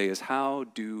us today is, how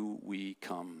do we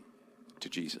come to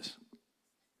Jesus?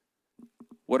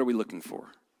 What are we looking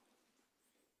for?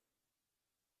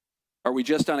 Are we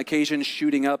just on occasion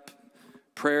shooting up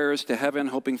prayers to heaven,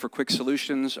 hoping for quick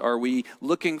solutions? Are we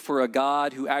looking for a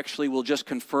God who actually will just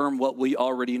confirm what we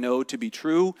already know to be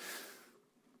true?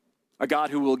 A God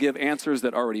who will give answers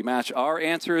that already match our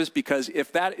answers? Because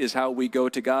if that is how we go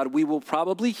to God, we will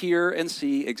probably hear and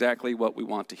see exactly what we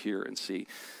want to hear and see.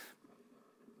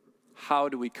 How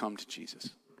do we come to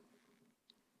Jesus?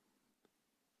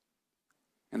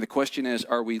 And the question is,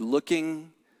 are we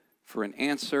looking for an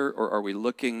answer or are we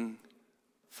looking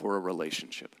for a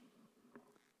relationship?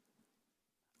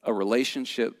 A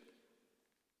relationship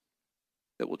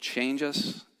that will change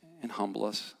us and humble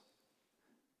us,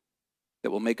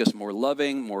 that will make us more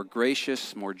loving, more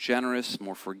gracious, more generous,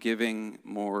 more forgiving,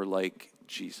 more like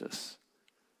Jesus.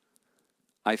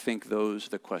 I think those are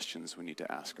the questions we need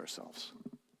to ask ourselves.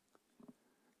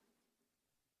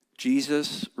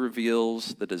 Jesus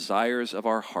reveals the desires of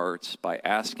our hearts by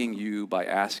asking you, by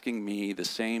asking me, the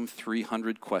same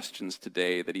 300 questions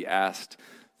today that he asked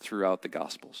throughout the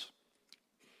Gospels.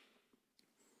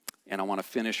 And I want to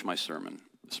finish my sermon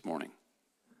this morning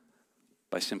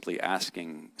by simply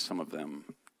asking some of them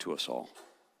to us all.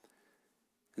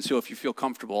 And so if you feel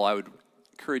comfortable, I would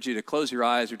encourage you to close your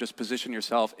eyes or just position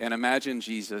yourself and imagine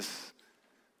Jesus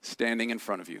standing in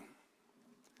front of you,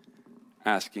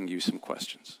 asking you some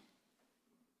questions.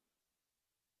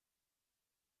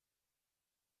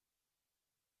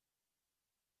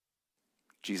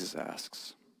 Jesus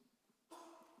asks,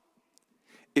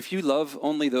 if you love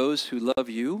only those who love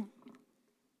you,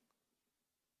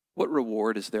 what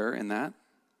reward is there in that?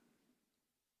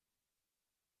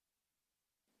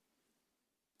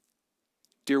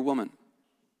 Dear woman,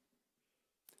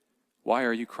 why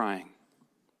are you crying?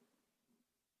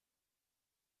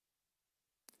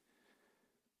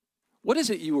 What is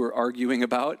it you were arguing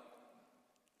about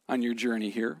on your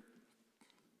journey here?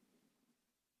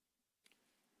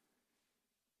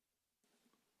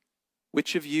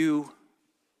 Which of you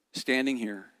standing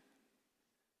here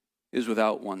is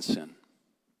without one sin?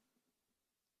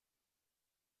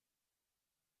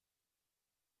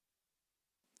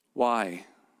 Why?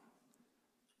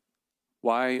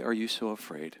 Why are you so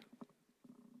afraid?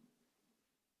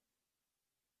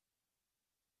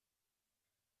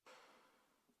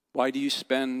 Why do you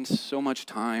spend so much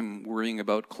time worrying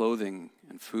about clothing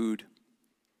and food?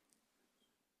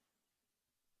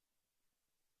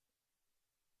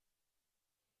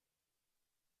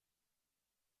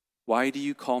 Why do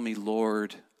you call me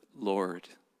Lord, Lord,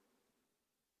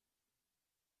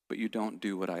 but you don't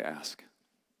do what I ask?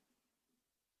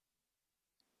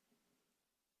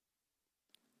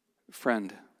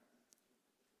 Friend,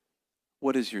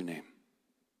 what is your name?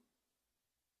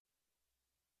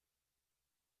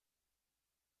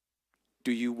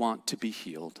 Do you want to be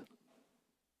healed?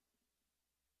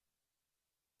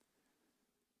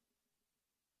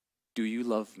 Do you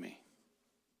love me?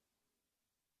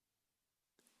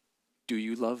 Do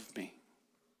you love me?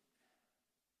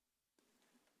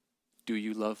 Do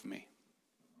you love me?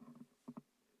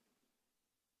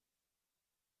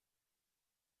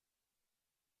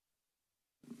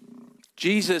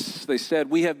 Jesus, they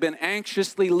said, we have been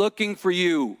anxiously looking for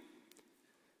you.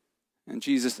 And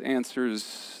Jesus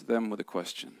answers them with a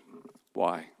question.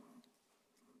 Why?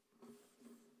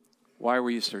 Why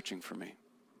were you searching for me?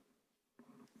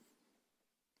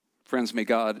 Friends, may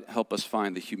God help us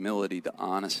find the humility, the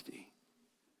honesty,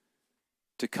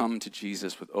 to come to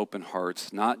Jesus with open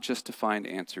hearts, not just to find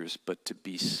answers, but to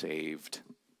be saved,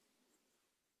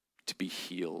 to be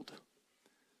healed,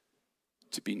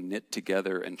 to be knit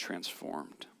together and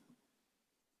transformed,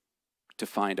 to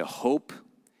find a hope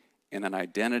and an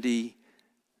identity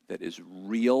that is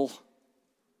real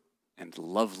and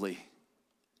lovely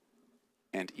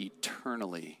and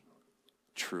eternally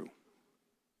true.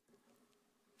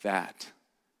 That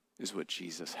is what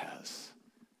Jesus has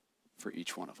for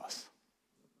each one of us.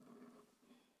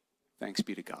 Thanks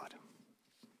be to God.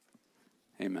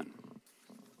 Amen.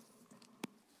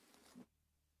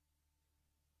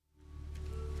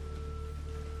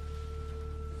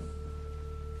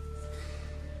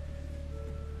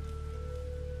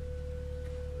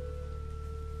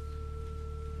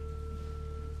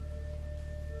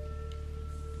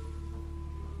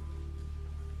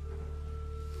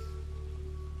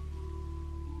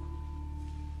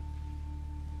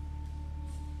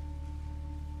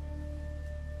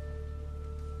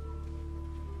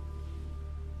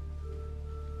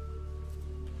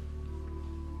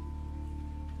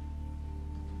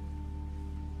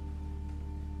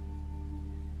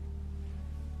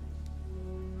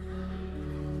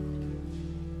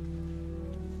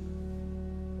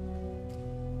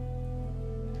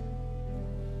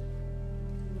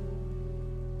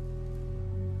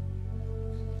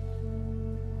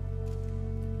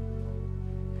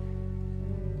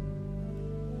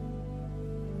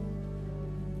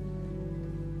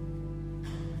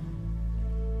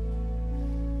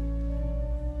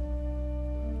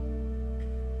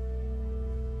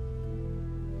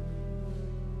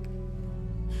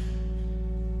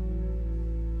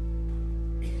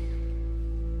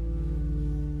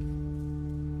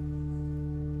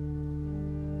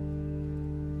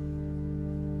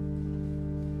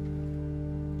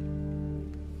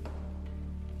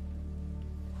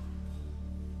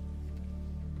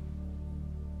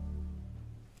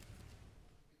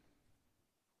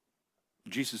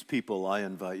 Jesus' people, I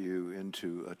invite you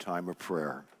into a time of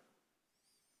prayer.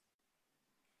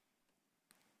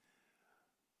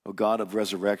 O God of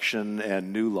resurrection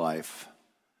and new life,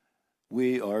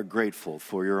 we are grateful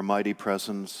for your mighty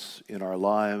presence in our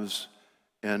lives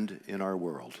and in our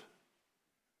world.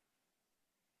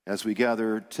 As we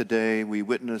gather today, we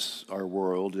witness our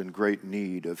world in great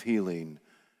need of healing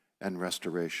and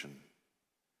restoration.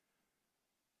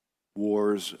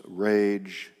 Wars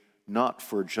rage, not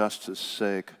for justice'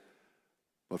 sake,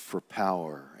 but for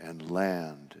power and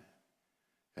land,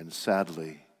 and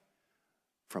sadly,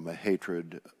 from a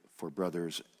hatred for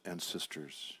brothers and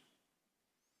sisters.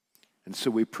 And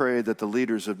so we pray that the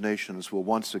leaders of nations will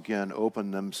once again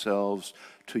open themselves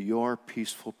to your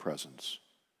peaceful presence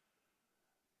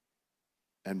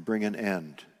and bring an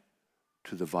end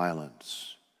to the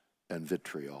violence and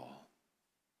vitriol.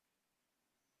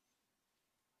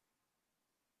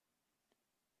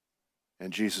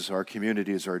 And Jesus, our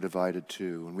communities are divided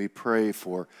too, and we pray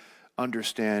for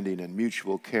understanding and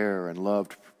mutual care and love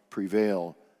to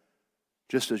prevail,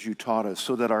 just as you taught us,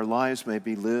 so that our lives may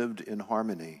be lived in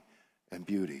harmony and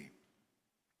beauty.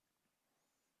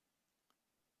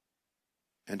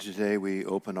 And today we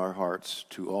open our hearts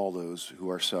to all those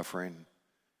who are suffering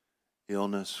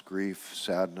illness, grief,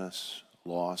 sadness,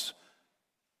 loss.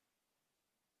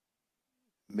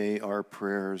 May our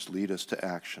prayers lead us to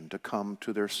action, to come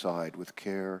to their side with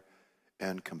care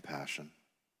and compassion.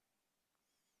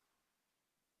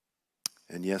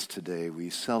 And yes, today we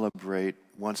celebrate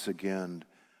once again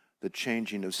the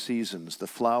changing of seasons, the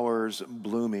flowers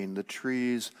blooming, the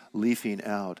trees leafing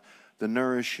out, the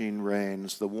nourishing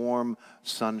rains, the warm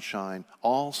sunshine,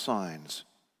 all signs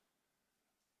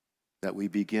that we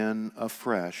begin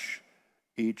afresh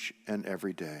each and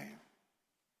every day.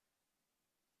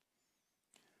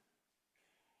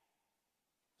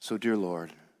 So, dear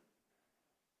Lord,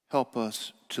 help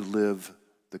us to live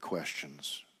the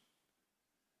questions.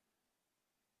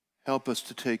 Help us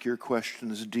to take your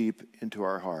questions deep into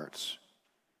our hearts,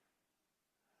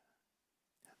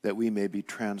 that we may be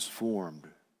transformed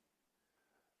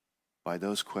by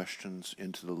those questions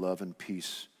into the love and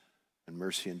peace and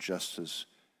mercy and justice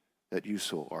that you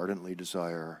so ardently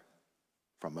desire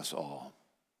from us all.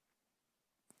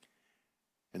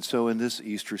 And so in this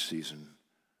Easter season,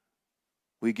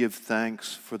 we give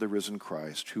thanks for the risen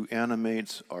Christ who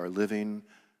animates our living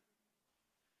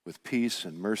with peace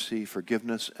and mercy,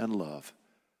 forgiveness and love,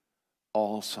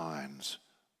 all signs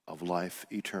of life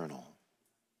eternal.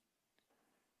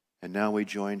 And now we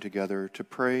join together to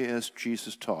pray as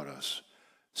Jesus taught us,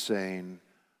 saying,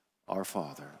 Our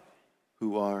Father,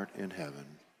 who art in heaven,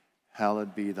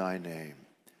 hallowed be thy name.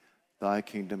 Thy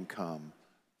kingdom come,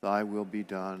 thy will be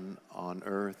done on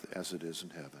earth as it is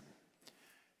in heaven.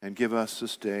 And give us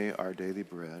this day our daily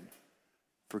bread.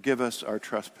 Forgive us our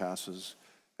trespasses,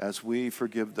 as we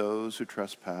forgive those who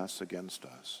trespass against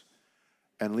us.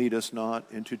 And lead us not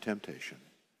into temptation,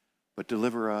 but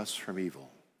deliver us from evil.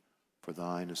 For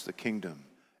thine is the kingdom,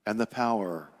 and the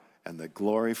power, and the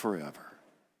glory forever.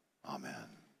 Amen.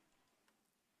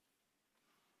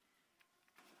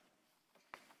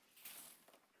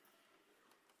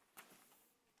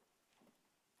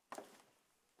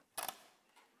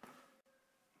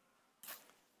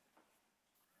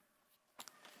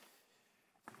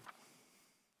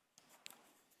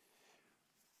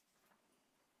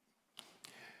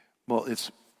 Well,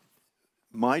 it's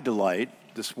my delight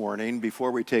this morning,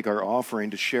 before we take our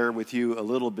offering, to share with you a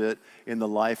little bit in the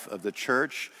life of the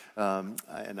church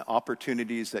and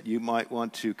opportunities that you might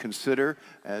want to consider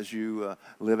as you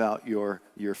live out your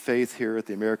faith here at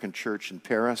the American Church in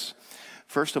Paris.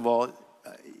 First of all,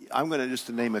 I'm going to just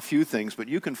name a few things, but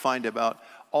you can find about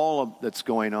all of that's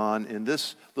going on in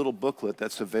this little booklet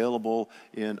that's available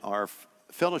in our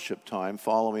fellowship time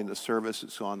following the service.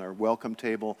 It's on our welcome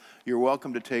table. You're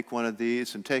welcome to take one of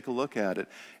these and take a look at it.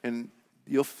 And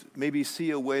you'll maybe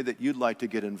see a way that you'd like to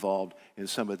get involved in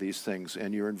some of these things,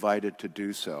 and you're invited to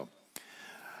do so.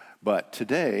 But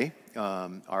today,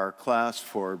 our class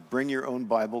for Bring Your Own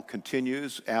Bible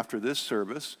continues after this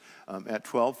service at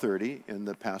 12:30 in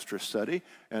the pastor's study,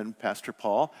 and Pastor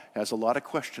Paul has a lot of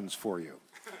questions for you.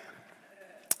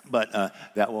 But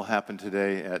that will happen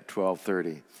today at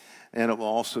 12:30. And it will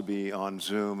also be on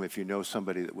Zoom. If you know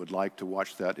somebody that would like to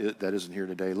watch that isn't here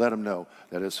today, let them know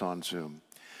that it's on Zoom.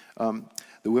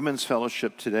 The Women's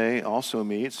Fellowship today also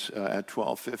meets at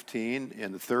 12:15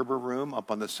 in the Thurber Room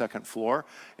up on the second floor,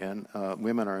 and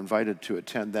women are invited to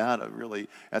attend that.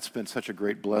 That's been such a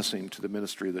great blessing to the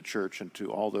ministry of the church and to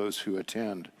all those who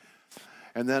attend.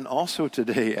 And then also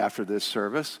today, after this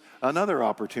service, another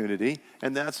opportunity,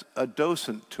 and that's a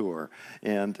docent tour.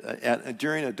 And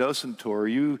during a docent tour,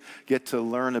 you get to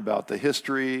learn about the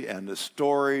history and the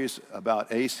stories about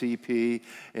ACP.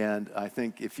 And I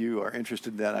think if you are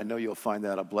interested in that, I know you'll find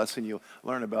that a blessing. You'll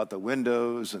learn about the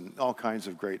windows and all kinds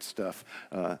of great stuff.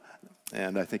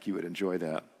 And I think you would enjoy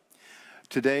that.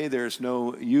 Today, there's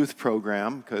no youth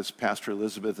program because Pastor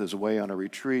Elizabeth is away on a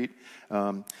retreat.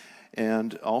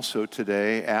 And also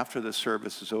today, after the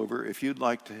service is over, if you'd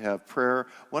like to have prayer,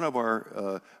 one of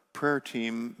our prayer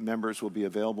team members will be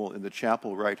available in the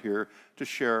chapel right here to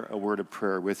share a word of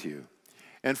prayer with you.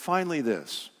 And finally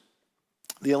this,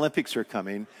 the Olympics are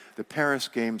coming, the Paris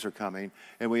Games are coming,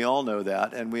 and we all know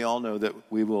that, and we all know that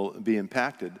we will be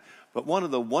impacted. But one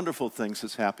of the wonderful things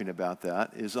that's happening about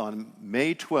that is on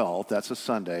May 12th, that's a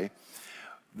Sunday,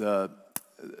 the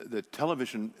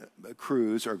television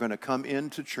crews are going to come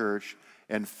into church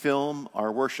and film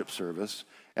our worship service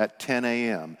at 10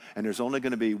 a.m. And there's only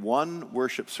going to be one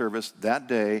worship service that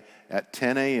day at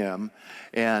 10 a.m.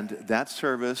 And that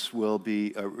service will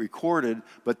be recorded,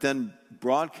 but then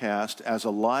broadcast as a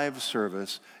live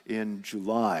service in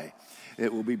July.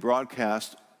 It will be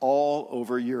broadcast all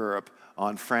over Europe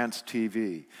on France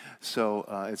TV. So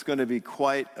it's going to be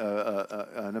quite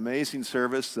an amazing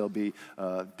service. There'll be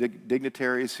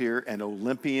dignitaries here and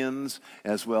Olympians,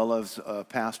 as well as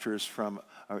pastors from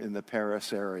in the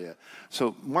Paris area.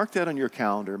 So mark that on your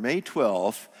calendar, May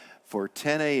 12th for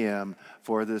 10 a.m.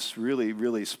 for this really,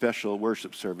 really special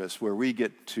worship service where we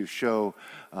get to show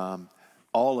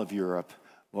all of Europe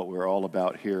what we're all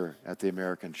about here at the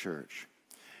American Church.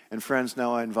 And friends,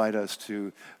 now I invite us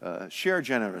to share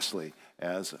generously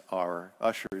as our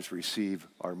ushers receive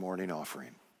our morning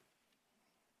offering.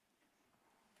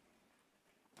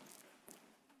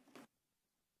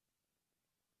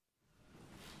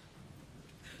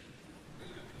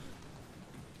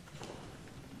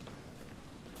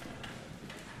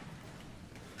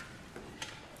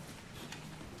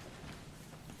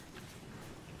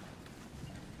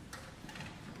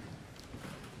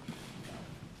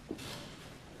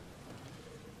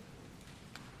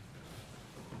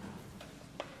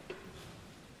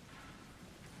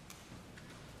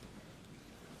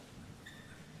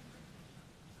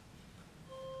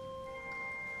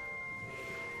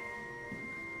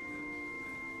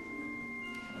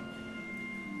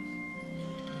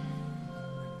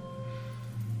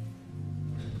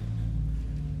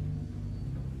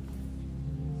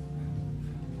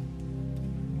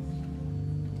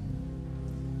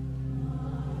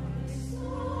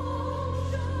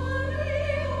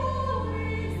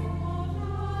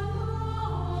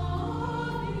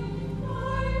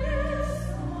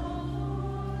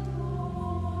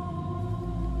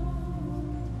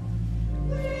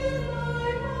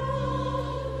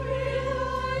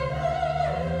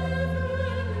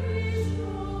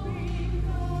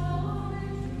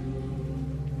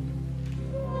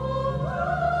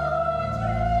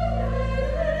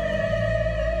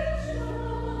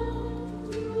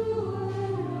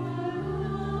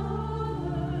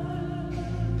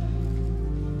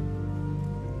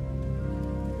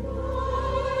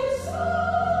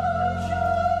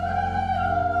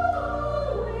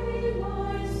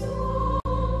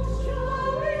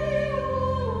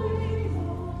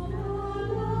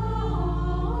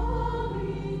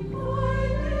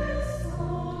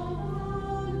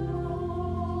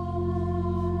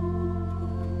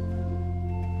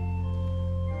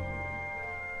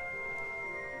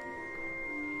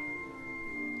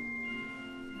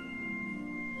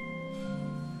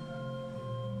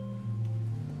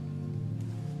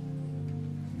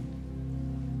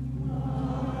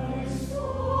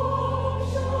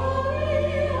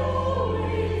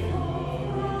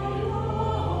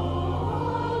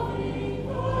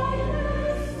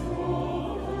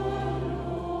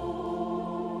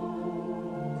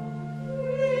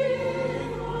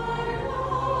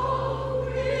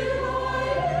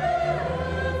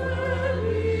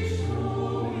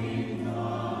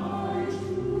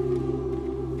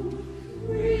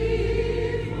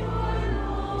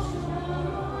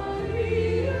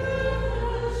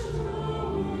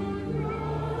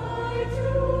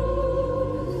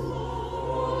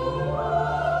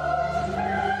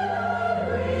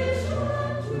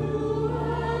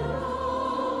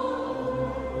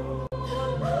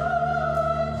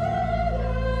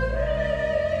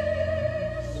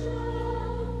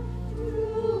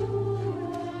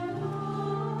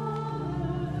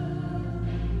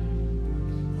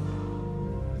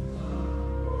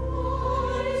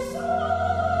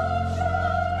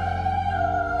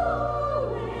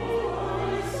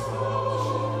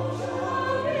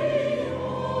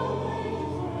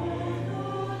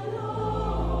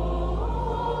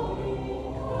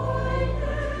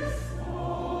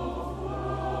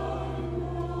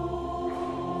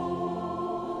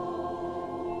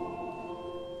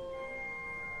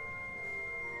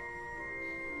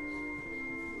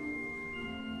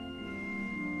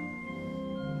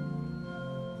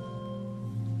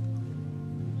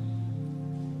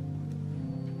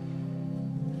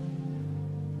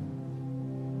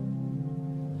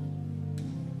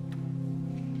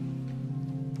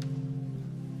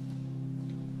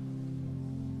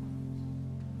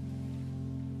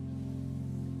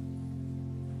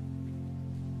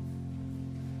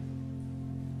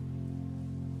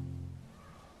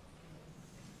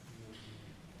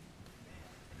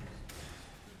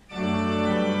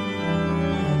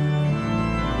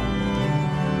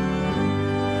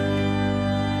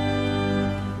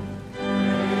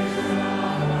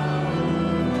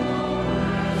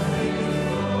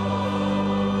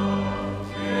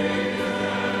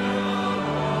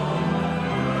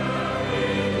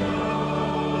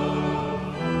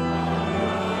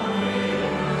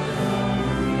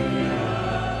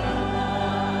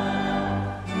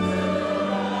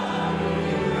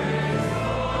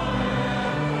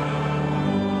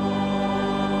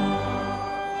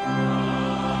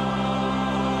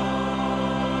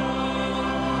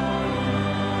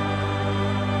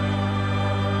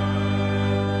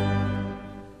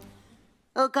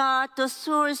 O God, the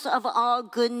source of all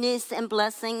goodness and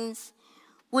blessings,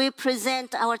 we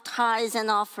present our tithes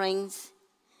and offerings.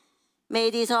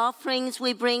 May these offerings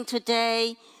we bring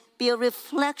today be a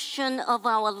reflection of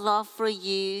our love for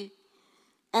you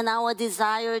and our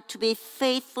desire to be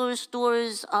faithful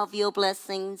stewards of your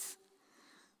blessings.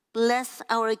 Bless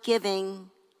our giving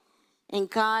and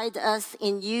guide us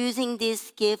in using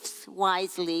these gifts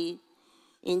wisely.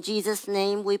 In Jesus'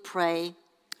 name we pray.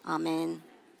 Amen.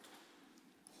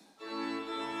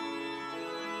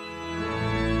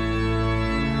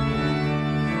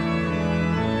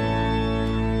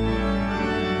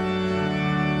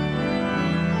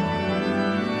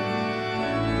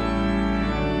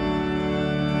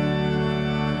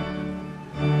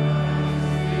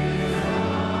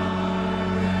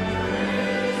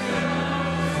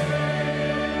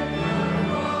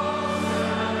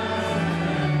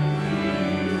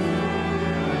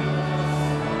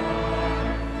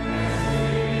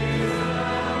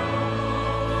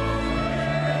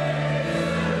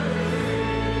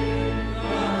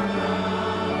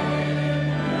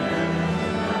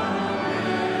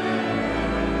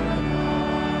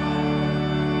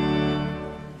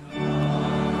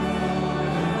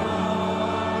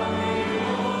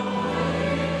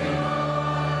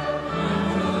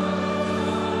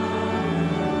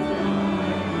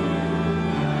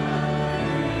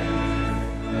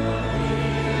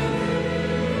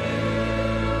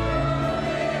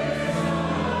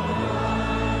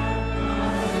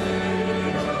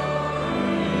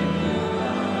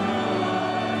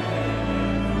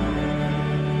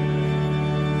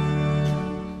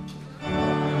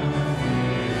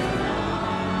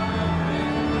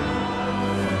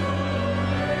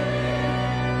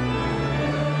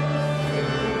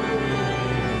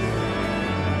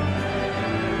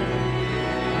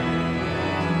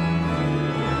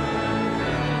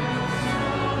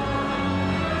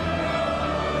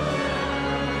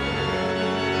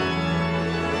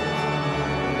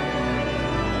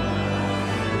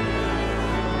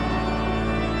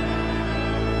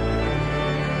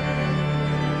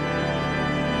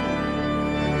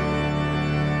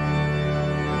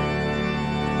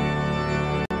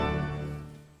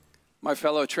 My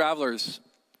fellow travelers,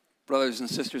 brothers and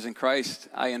sisters in Christ,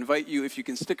 I invite you, if you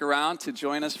can stick around, to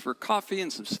join us for coffee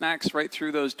and some snacks right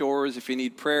through those doors. If you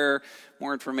need prayer,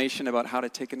 more information about how to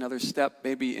take another step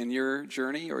maybe in your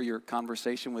journey or your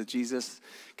conversation with Jesus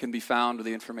can be found with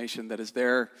the information that is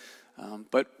there.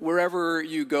 But wherever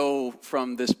you go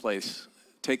from this place,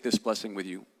 take this blessing with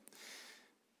you.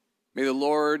 May the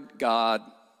Lord God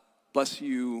bless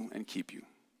you and keep you.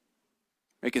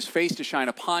 Make his face to shine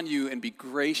upon you and be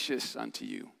gracious unto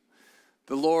you.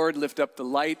 The Lord lift up the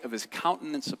light of his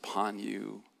countenance upon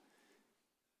you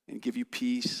and give you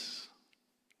peace,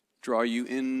 draw you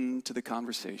into the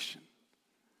conversation,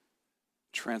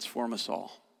 transform us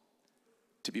all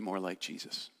to be more like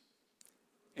Jesus.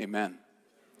 Amen.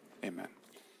 Amen.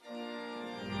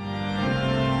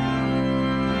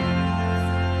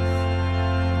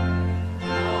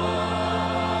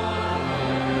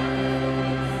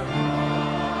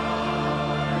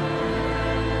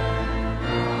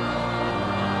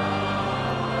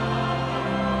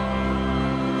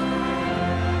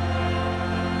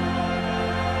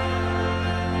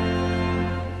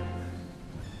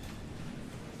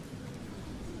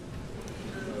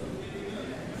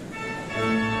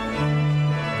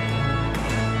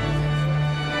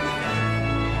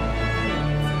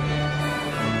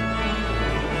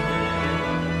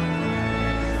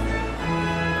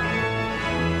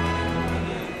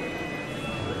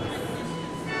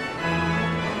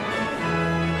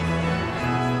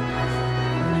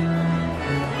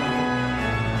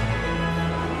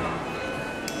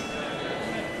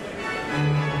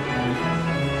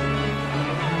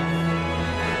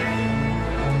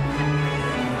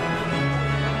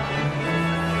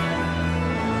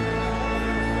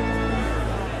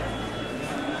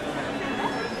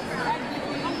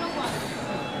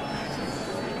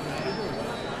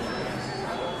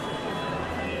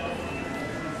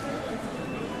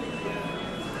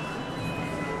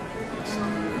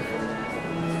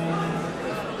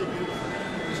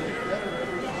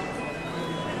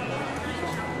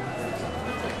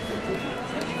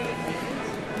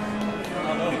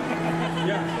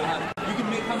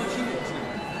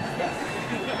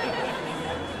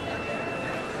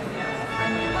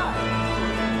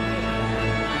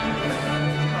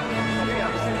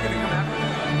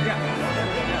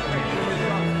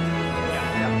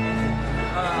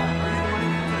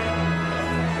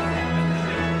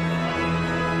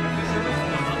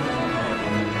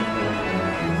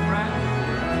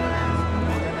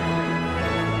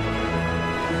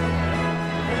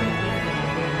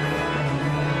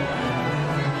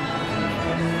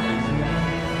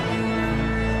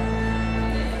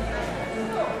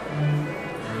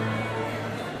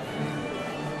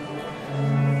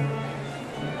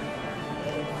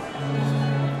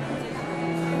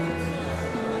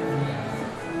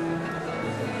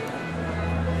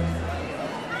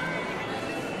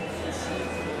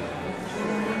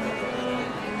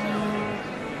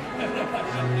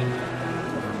 Amen.